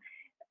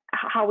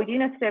 how we're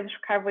doing at service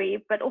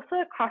recovery, but also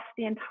across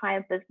the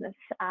entire business,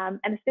 and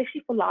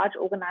especially for large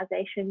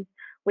organizations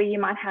where you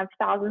might have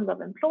thousands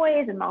of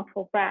employees and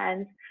multiple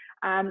brands,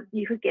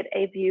 you could get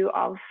a view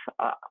of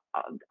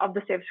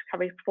the service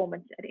recovery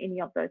performance at any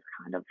of those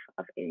kind of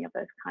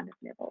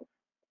levels.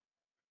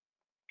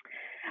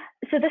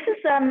 So this is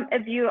a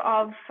view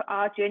of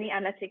our journey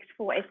analytics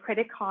for a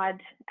credit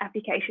card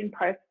application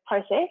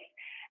process,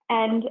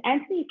 and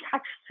Anthony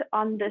touched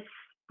on this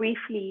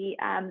briefly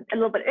a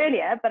little bit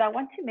earlier, but I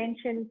want to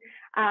mention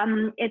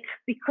it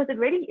because it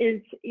really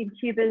is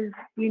Incuba's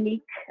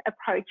unique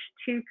approach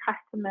to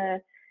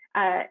customer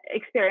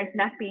experience, and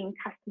that being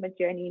customer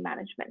journey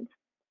management.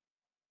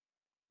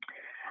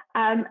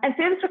 And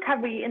service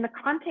recovery in the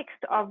context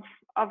of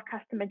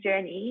customer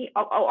journey,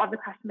 of the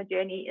customer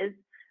journey, is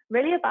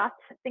really about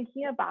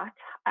thinking about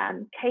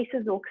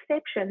cases or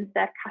exceptions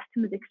that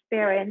customers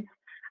experience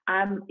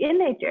in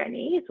their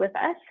journeys with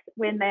us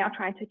when they are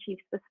trying to achieve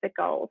specific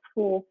goals.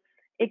 For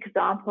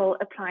example,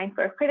 applying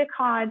for a credit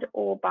card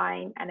or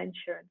buying an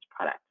insurance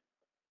product.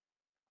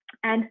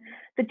 And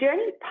the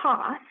journey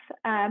path,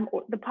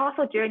 or the path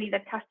or journey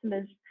that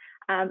customers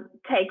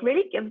take,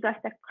 really gives us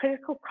that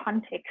critical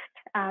context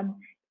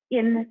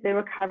in the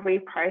recovery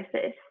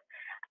process.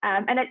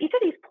 And at each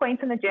of these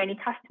points in the journey,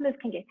 customers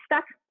can get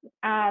stuck,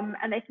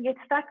 and they can get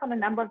stuck on a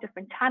number of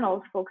different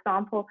channels. For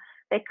example,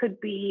 they could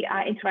be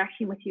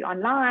interacting with you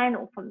online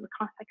or from the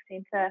contact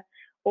center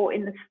or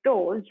in the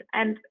stores.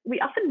 And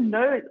we often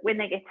know when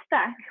they get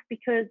stuck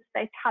because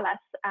they tell us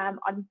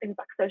on things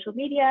like social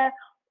media,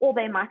 or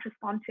they might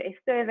respond to a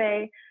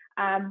survey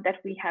that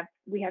we have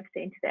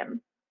sent to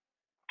them.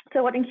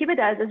 So what Incuba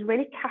does is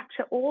really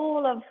capture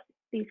all of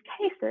these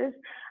cases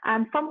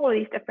from all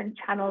these different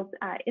channels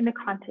in the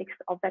context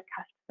of that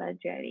customer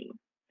journey.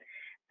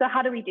 So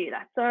how do we do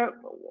that? So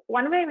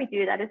one way we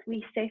do that is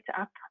we set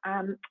up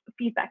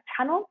feedback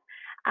channels,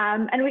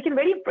 and we can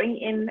really bring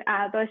in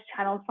those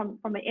channels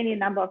from any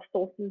number of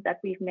sources that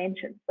we've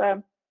mentioned.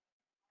 So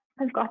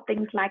we've got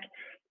things like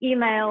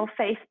email,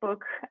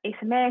 Facebook,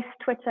 SMS,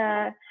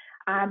 Twitter,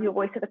 your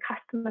voice of the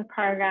customer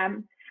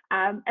program,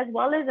 as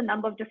well as a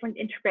number of different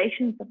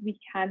integrations that we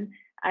can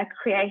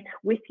create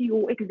with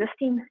your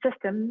existing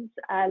systems,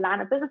 line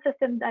of business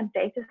systems and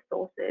data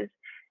sources,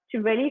 to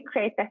really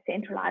create that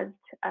centralized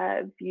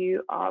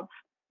view of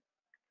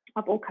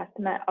all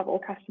customer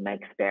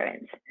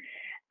experience.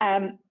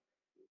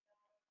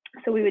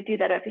 So we would do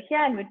that over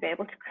here, and we'd be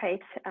able to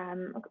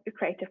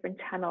create different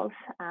channels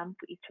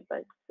for each of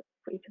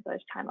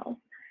those channels.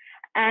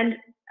 And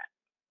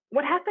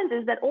what happens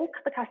is that all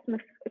the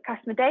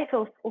customer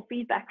data or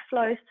feedback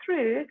flows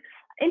through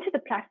into the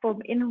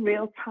platform in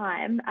real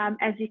time,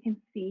 as you can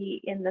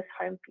see in this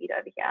home feed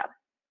over here.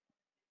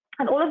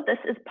 And all of this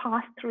is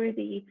passed through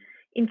the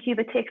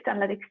Incuba text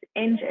analytics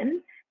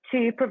engine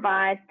to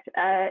provide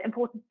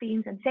important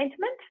themes and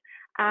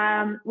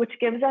sentiment, which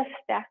gives us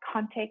that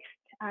context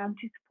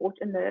to support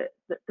in the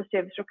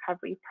service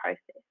recovery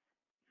process.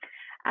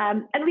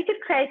 And we could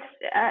create,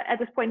 at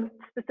this point,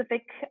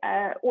 specific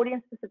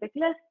audience-specific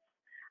lists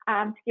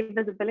to give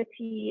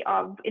visibility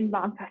of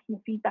inbound customer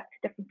feedback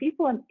to different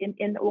people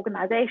in the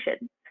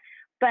organization.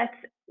 But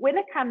when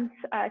it comes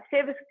to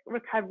service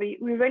recovery,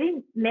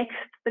 the next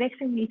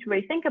thing we need to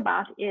really think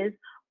about is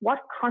what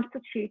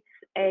constitutes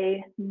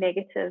a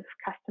negative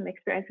customer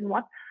experience, and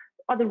what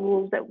are the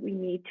rules that we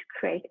need to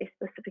create a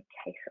specific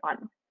case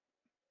on.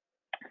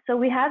 So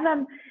we have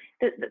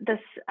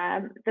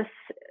this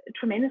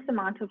tremendous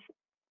amount of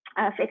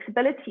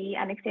flexibility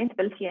and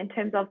extensibility in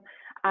terms of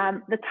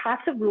the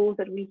types of rules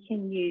that we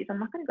can use. I'm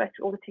not going to go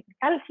through all the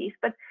technicalities,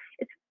 but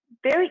it's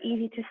very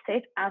easy to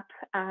set up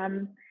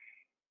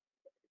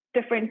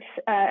different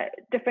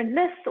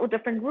lists or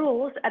different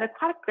rules at a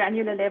quite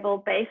granular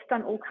level based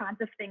on all kinds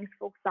of things.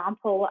 For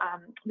example,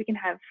 we can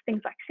have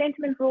things like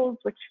sentiment rules,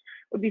 which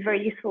would be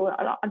very useful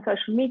on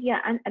social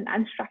media and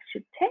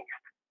unstructured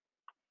text.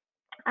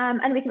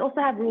 And we can also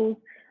have rules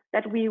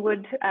that we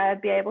would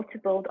be able to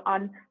build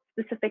on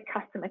specific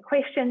customer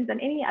questions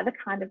and any other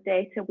kind of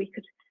data. We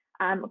could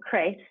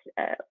create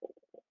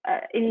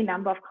any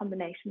number of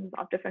combinations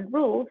of different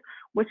rules,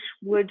 which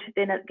would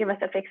then give us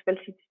a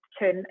flexibility to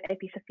turn a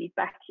piece of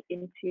feedback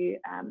into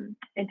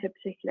a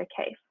particular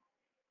case.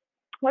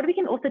 What we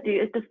can also do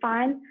is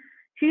define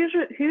who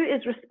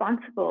is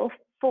responsible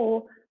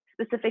for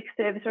specific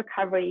service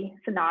recovery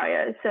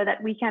scenarios, so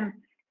that we can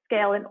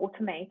scale and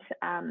automate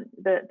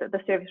the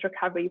service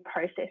recovery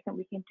process, and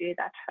we can do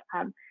that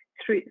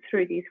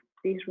through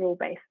these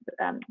rule-based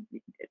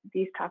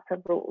these types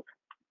of rules.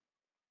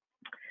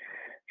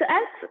 So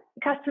as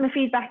customer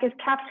feedback is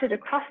captured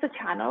across the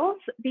channels,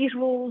 these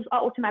rules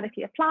are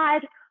automatically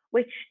applied,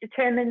 which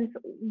determines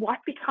what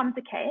becomes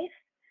a case,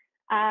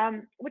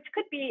 which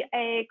could be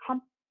a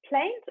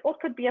complaint or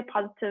could be a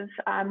positive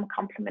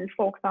compliment,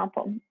 for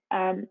example,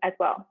 as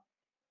well.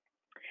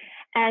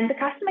 And the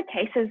customer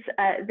cases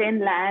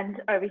then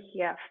land over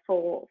here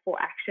for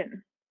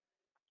action.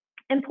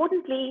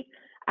 Importantly,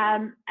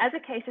 as a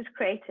case is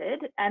created,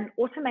 an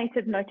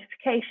automated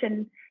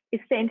notification is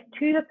sent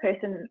to the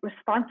person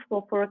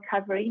responsible for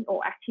recovery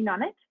or acting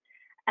on it.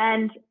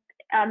 And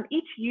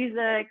each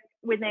user,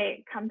 when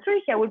they come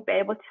through here, would be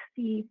able to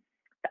see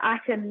the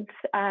items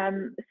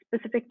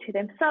specific to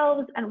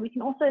themselves. And we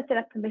can also set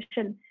up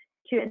permission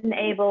to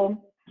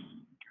enable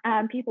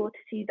people to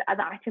see the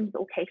other items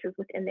or cases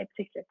within their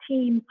particular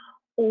team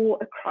or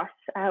across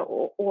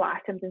all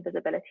items in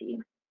visibility.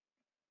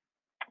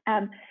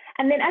 And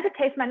then as a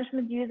case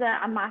management user,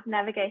 I might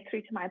navigate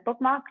through to my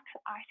bookmarked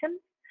items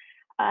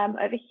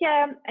over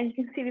here, and you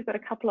can see we've got a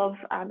couple of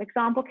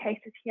example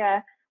cases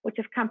here which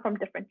have come from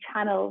different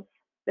channels.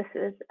 This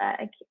is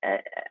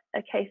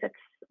a case that's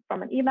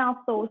from an email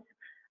source,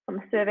 from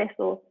a survey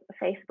source,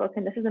 Facebook,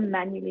 and this is a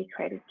manually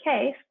created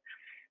case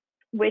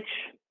which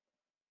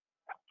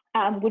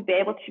would be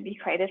able to be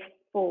created,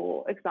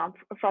 for example,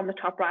 from the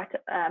top right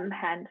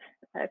hand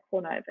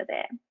corner over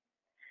there.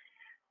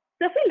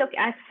 So if we look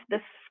at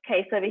this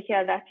case over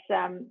here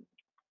that's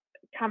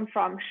come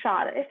from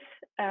Charlotte,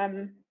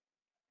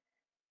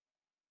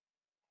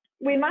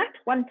 we might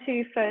want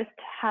to first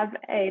have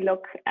a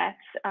look at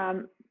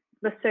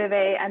the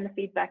survey and the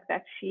feedback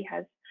that she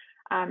has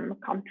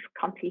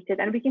completed.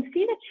 And we can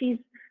see that she's,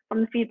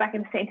 from the feedback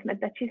and sentiment,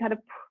 that she's had a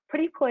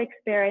pretty poor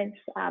experience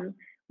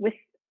with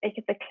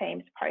the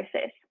claims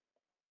process.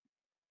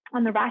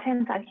 On the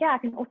right-hand side here, I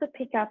can also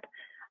pick up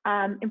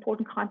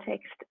important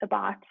context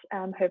about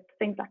her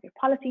things like her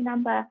policy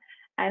number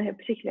and her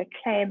particular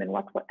claim and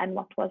what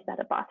was that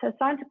about. So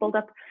trying to build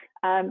up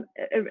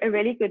a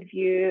really good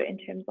view in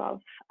terms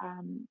of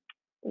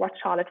what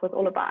Charlotte was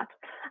all about.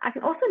 I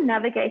can also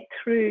navigate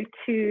through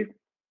to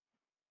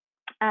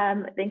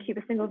the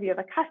Incuba single view of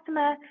a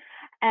customer,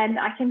 and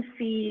I can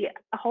see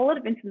a whole lot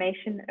of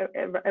information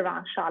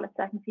around Charlotte.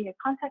 So I can see her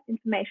contact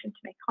information to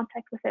make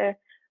contact with her,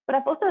 but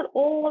I've also got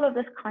all of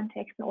this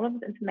context and all of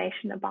this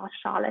information about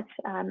Charlotte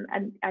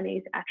and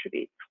these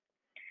attributes.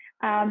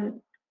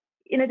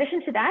 In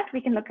addition to that, we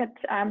can look at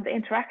the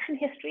interaction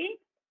history,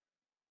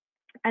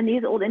 and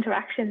these are all the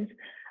interactions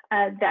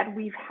that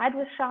we've had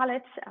with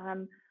Charlotte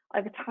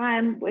over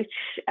time, which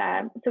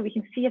so we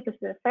can see if this is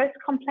the first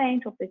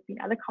complaint or if there's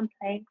been other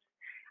complaints.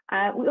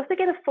 We also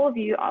get a full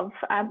view of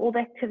all the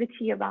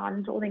activity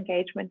around all the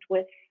engagement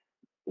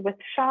with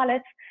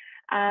Charlotte,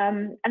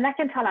 and that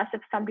can tell us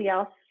if somebody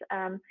else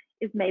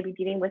is maybe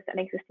dealing with an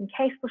existing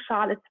case for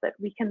Charlotte, so that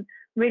we can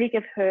really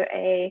give her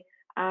a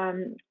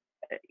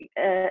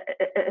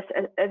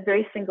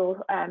very single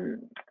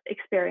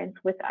experience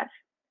with us.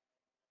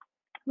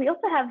 We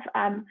also have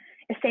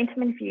a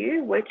sentiment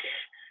view, which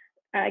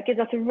gives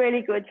us a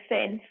really good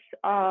sense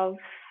of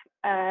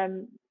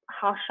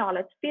how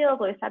Charlotte feels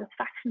or her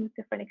satisfaction with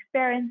different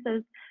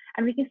experiences.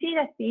 And we can see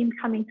that theme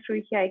coming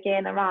through here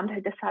again around her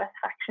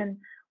dissatisfaction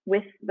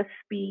with the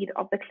speed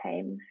of the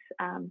claims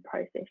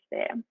process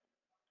there.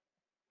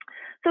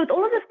 So with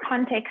all of this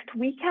context,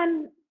 we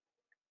can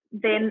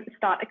then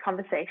start a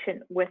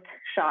conversation with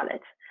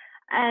Charlotte.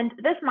 And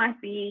this might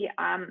be,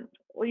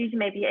 or usually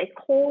maybe a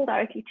call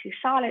directly to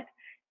Charlotte,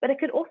 but it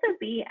could also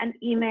be an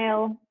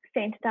email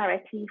sent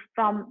directly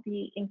from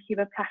the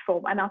Incuba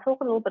platform. And I'll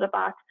talk a little bit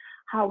about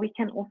how we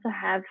can also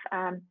have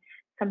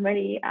some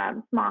really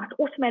smart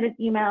automated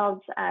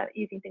emails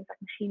using things like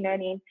machine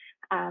learning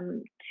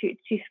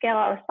to scale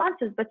our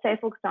responses. But say,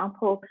 for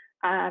example,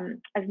 as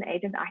an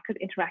agent, I could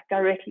interact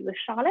directly with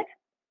Charlotte.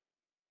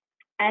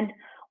 And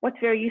what's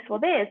very useful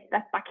there is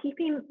that by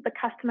keeping the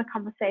customer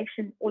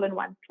conversation all in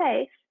one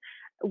place,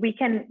 we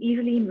can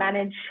easily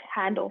manage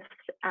handoffs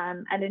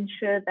and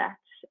ensure that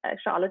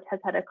Charlotte has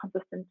had a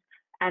consistent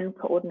and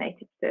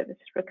coordinated service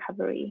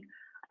recovery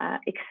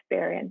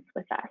experience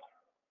with us.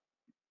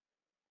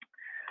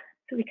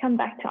 So we come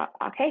back to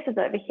our cases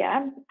over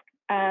here,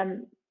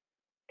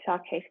 to our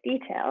case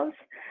details.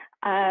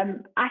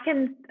 I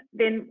can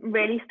then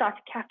really start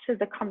to capture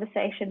the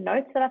conversation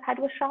notes that I've had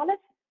with Charlotte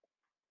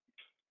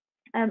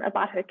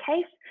about her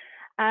case.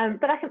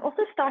 But I can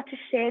also start to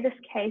share this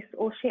case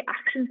or share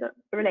actions that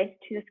related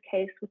to this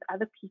case with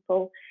other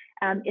people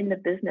in the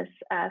business,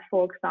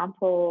 for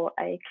example,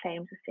 a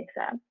claims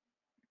assessor.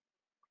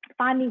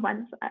 Finally,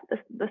 once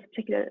this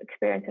particular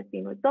experience has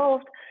been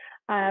resolved,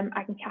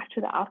 I can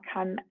capture the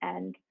outcome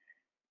and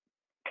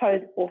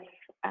close off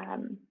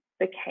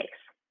the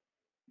case.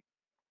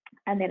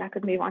 And then I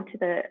could move on to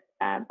the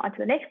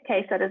next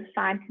case that is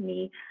assigned to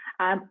me,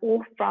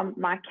 or from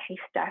my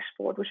case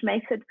dashboard, which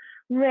makes it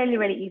really,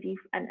 really easy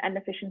and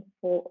efficient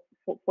for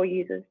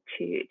users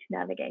to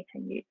navigate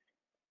and use.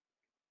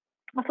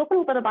 I'll talk a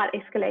little bit about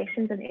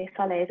escalations and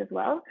SLAs as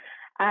well.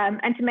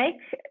 And to make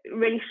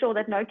really sure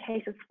that no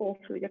cases fall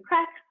through the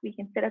cracks, we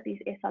can set up these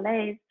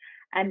SLAs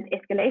and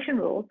escalation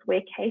rules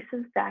where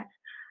cases that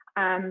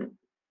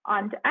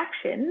aren't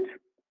actioned,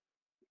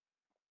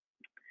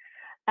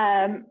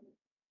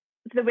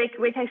 the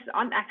where cases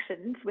aren't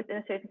actioned within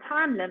a certain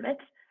time limit,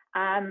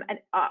 and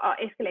are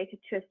escalated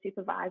to a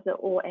supervisor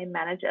or a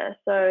manager.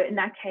 So in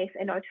that case,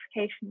 a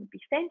notification would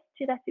be sent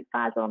to that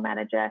supervisor or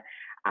manager,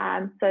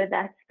 so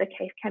that the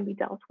case can be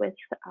dealt with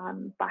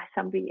by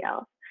somebody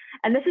else.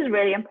 And this is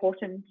really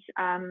important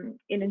in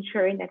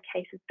ensuring that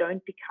cases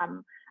don't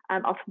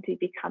ultimately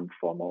become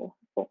formal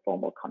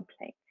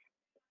complaints.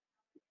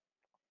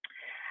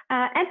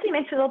 Anthony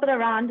mentioned a little bit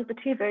around the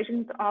two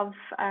versions of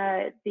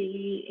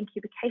the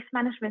Incuba case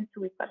management.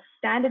 So we've got a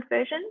standard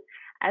version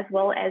as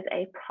well as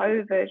a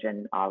pro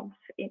version of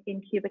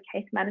Incuba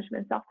case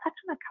management. So I'll touch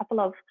on a couple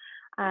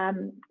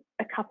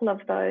of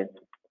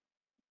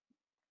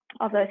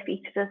those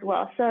features as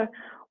well. So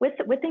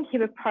with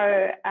Incuba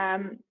Pro,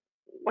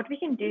 what we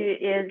can do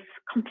is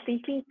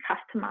completely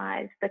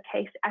customize the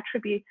case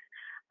attributes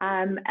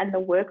and the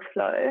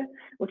workflow,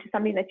 which is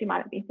something that you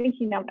might have been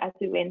thinking of as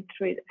we went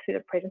through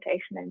the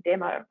presentation and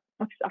demo,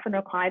 which is often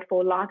required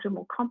for larger,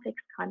 more complex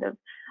kind of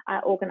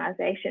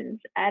organizations.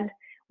 And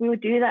we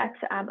would do that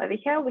over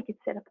here. We could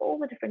set up all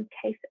the different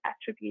case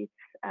attributes.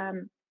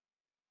 And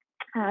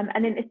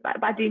then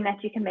by doing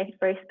that, you can make it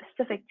very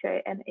specific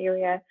to an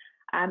area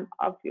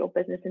of your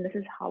business. And this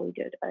is how we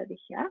do it over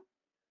here.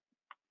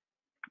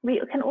 We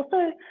can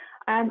also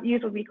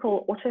use what we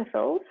call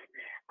autofills,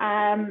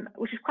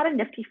 which is quite a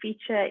nifty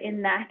feature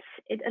in that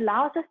it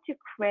allows us to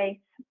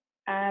create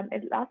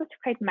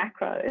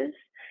macros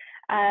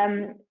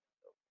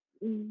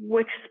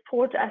which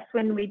support us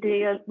when we're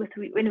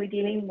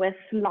dealing with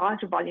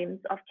large volumes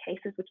of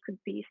cases, which could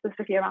be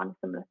specifically around a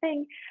similar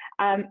thing.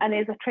 And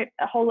there's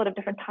a whole lot of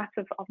different types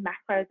of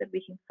macros that we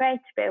can create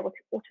to be able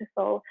to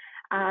autofill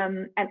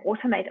and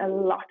automate a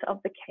lot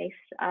of the case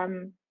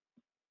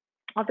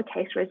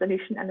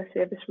resolution and the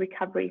service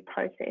recovery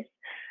process,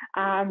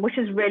 which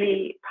is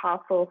really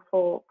powerful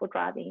for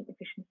driving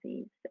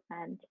efficiencies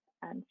and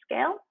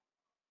scale.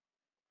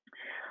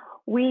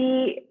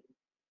 We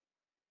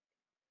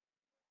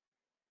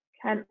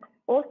can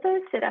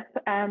also set up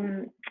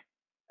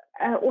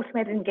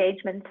automated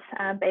engagements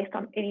based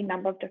on any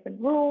number of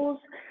different rules.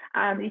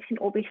 These can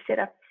all be set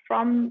up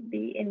from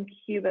the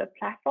Incuba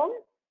platform.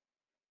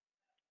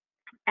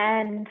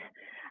 And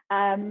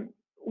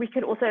we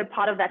could also,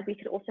 part of that, we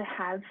could also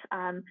have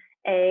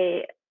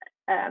a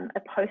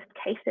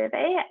post-case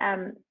survey,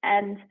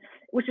 and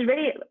which is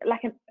really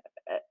like it's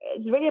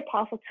really a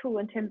powerful tool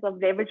in terms of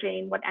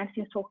leveraging what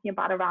Anthony was talking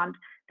about around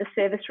the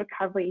service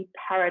recovery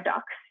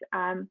paradox.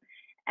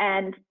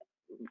 And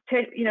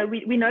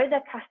we know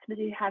that customers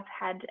who have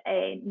had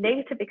a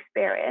negative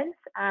experience,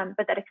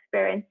 but that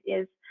experience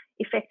is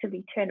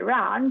effectively turned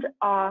around,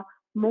 are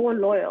more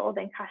loyal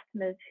than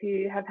customers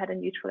who have had a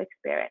neutral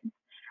experience.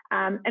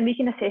 And we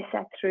can assess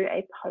that through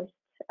a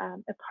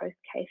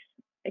post-case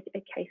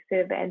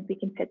survey, and we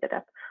can set that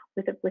up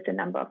with a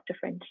number of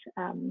different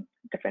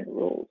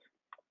rules.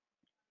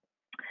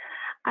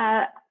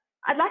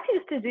 I'd like to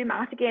just zoom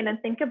out again and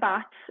think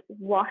about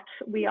what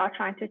we are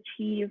trying to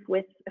achieve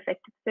with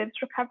effective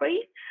service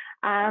recovery.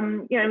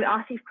 We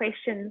ask these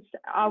questions: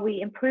 are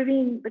we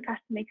improving the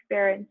customer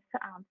experience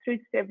through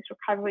the service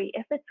recovery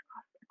efforts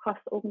across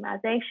the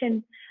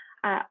organization?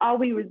 Are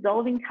we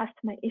resolving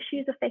customer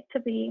issues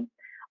effectively?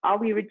 Are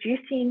we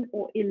reducing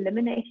or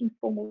eliminating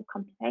formal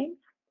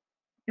complaints?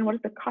 And what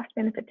is the cost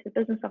benefit to the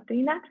business of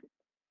doing that?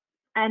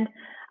 And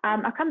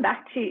I'll come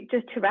back to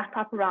just to wrap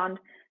up around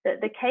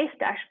the case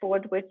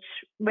dashboard, which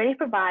really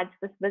provides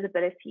this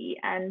visibility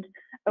and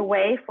a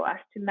way for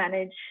us to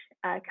manage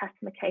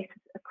customer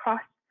cases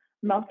across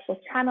multiple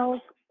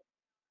channels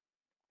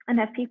and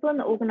have people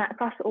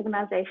across the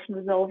organization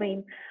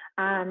resolving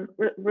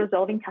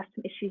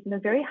customer issues in a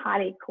very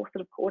highly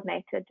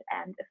coordinated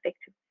and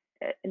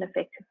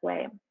effective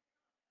way.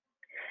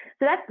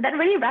 So that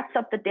really wraps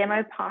up the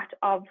demo part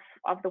of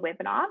the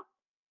webinar.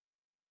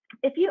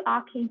 If you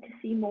are keen to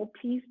see more,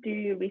 please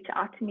do reach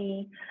out to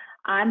me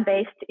I'm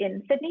based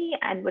in Sydney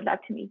and would love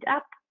to meet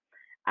up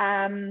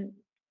and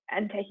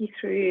take you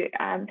through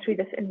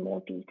this in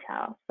more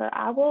detail. So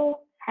I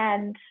will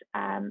hand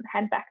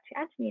back to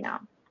Anthony now.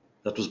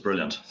 That was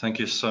brilliant. Thank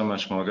you so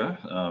much, Margot.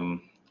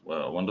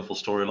 Well, wonderful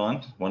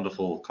storyline,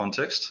 wonderful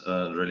context.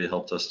 It really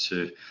helped us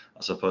to,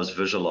 I suppose,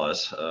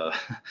 visualize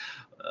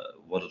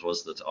what it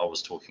was that I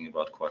was talking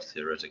about quite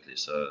theoretically.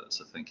 So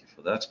thank you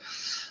for that.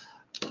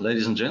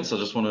 Ladies and gents, I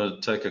just want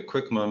to take a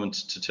quick moment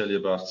to tell you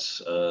about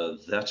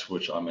that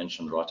which I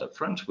mentioned right up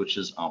front, which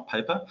is our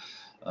paper,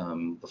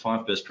 the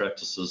 5 best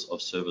practices of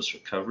service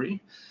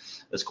recovery.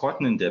 It's quite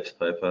an in-depth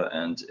paper,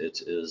 and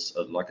it is,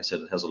 like I said,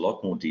 it has a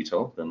lot more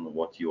detail than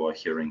what you are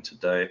hearing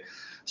today.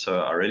 So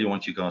I really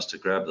want you guys to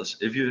grab this.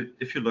 If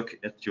you look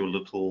at your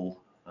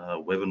little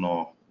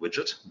webinar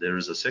widget, there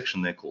is a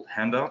section there called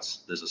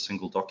handouts. There's a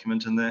single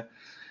document in there,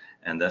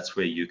 and that's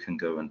where you can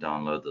go and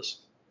download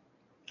this.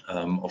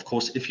 Of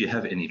course, if you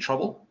have any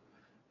trouble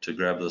to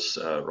grab this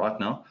right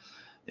now,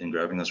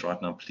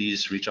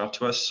 please reach out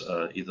to us,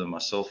 either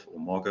myself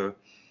or Margot,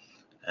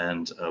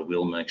 and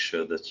we'll make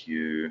sure that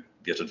you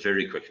get it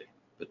very quickly.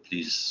 But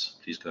please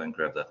go and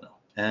grab that now.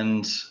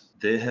 And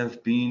there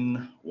have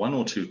been 1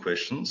 or 2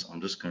 questions.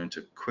 I'm just going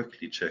to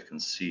quickly check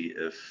and see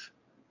if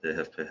there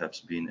have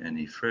perhaps been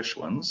any fresh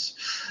ones.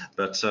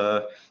 But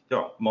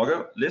yeah,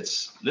 Margot,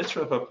 let's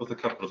wrap up with a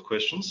couple of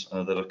questions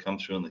that have come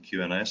through in the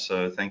Q&A.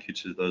 So thank you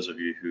to those of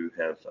you who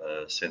have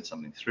sent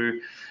something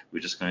through. We're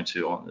just going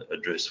to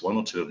address 1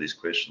 or 2 of these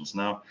questions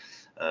now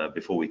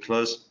before we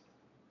close.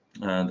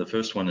 The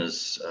first one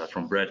is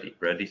from Bradley.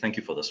 Bradley, thank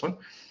you for this one.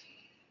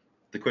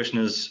 The question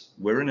is,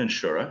 we're an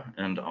insurer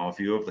and our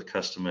view of the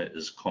customer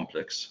is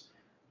complex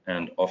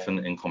and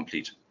often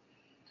incomplete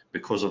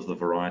because of the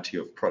variety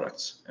of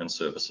products and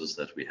services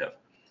that we have.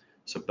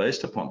 So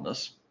based upon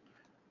this,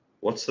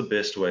 what's the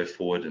best way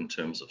forward in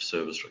terms of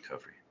service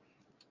recovery?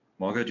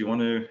 Margot, do you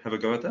want to have a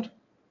go at that?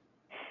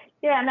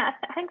 Yeah, and I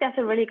think that's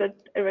a really good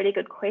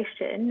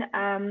question.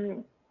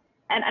 And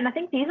I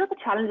think these are the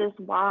challenges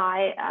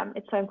why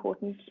it's so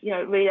important,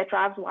 really that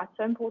drives why it's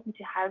so important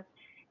to have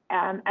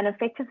an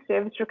effective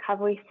service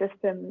recovery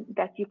system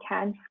that you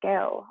can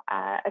scale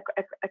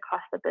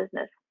across the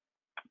business.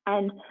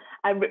 And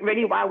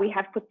really why we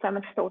have put so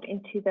much thought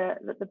into the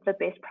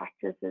best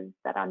practices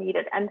that are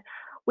needed. And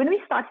when we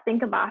start to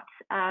think about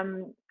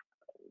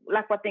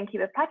like what the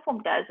Incuba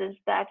platform does is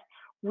that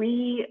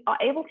we are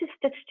able to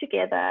stitch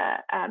together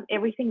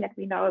everything that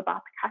we know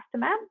about the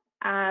customer,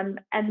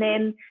 and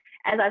then,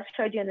 as I've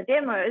showed you in the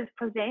demos,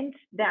 present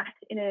that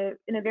in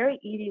a very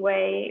easy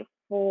way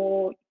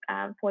for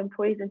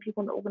employees and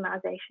people in the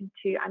organization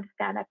to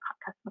understand that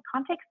customer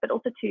context, but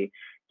also to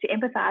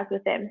empathize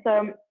with them.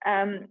 So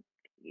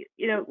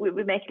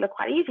we make it look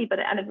quite easy,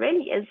 and it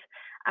really is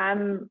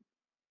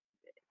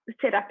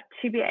set up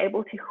to be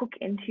able to hook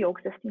into your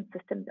existing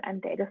systems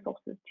and data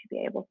sources to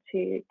be able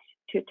to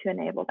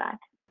enable that.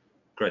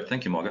 Great,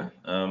 thank you, Margot.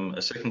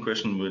 A second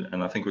question,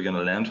 and I think we're going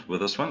to land with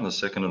this one, the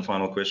second and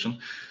final question.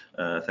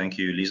 Thank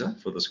you, Lisa,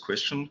 for this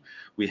question.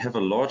 We have a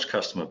large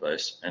customer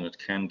base and it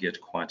can get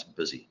quite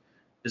busy.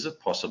 Is it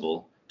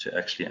possible to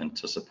actually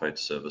anticipate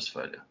service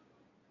failure?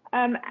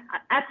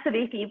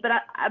 Absolutely, but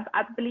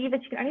I believe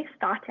that you can only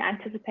start to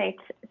anticipate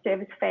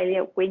service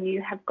failure when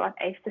you have got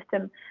a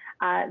system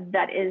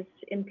that is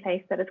in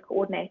place, that is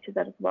coordinated,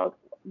 that is well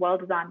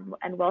designed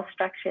and well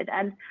structured.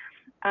 And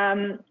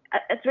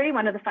it's really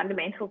one of the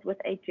fundamentals with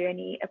a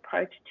journey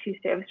approach to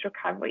service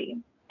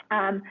recovery.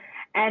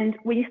 And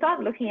when you start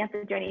looking at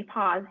the journey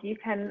paths, you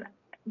can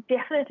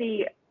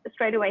definitely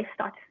straight away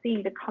start to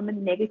see the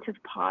common negative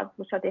paths,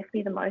 which are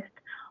definitely the most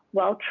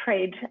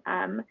well-trained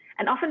and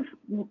often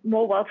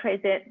more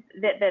well-trained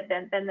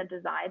than the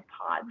desired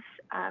paths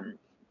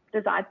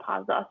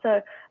are.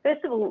 So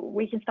first of all,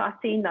 we can start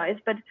seeing those,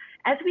 but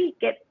as we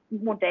get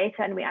more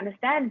data and we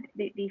understand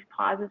these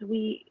paths,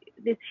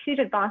 there's huge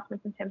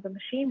advancements in terms of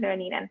machine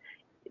learning, and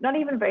not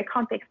even very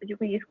complex, but you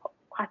can use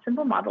quite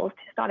simple models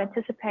to start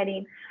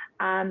anticipating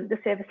the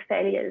service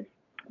failures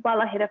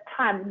well ahead of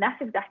time. And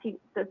that's exactly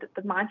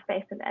the mind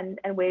space and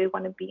where we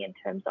want to be in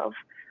terms of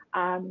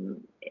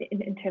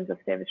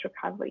service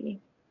recovery.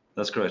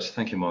 That's great.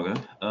 Thank you,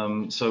 Margot.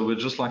 So we'd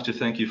just like to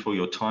thank you for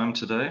your time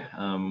today.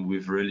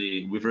 We've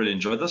really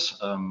enjoyed this.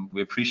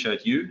 We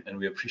appreciate you and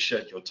we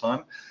appreciate your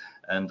time.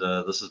 And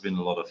this has been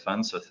a lot of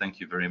fun. So thank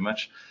you very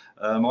much.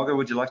 Margot,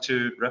 would you like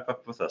to wrap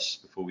up with us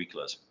before we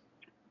close?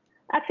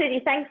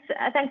 Absolutely. Thanks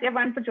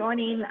everyone for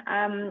joining.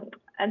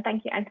 And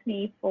thank you,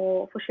 Anthony,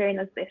 for sharing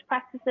those best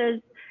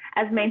practices.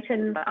 As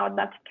mentioned, I would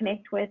love to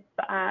connect with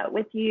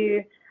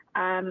you.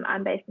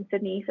 I'm based in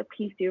Sydney, so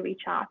please do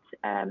reach out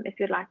if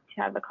you'd like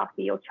to have a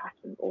coffee or chat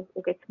or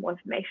get some more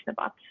information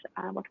about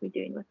what we're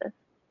doing with this.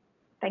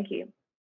 Thank you.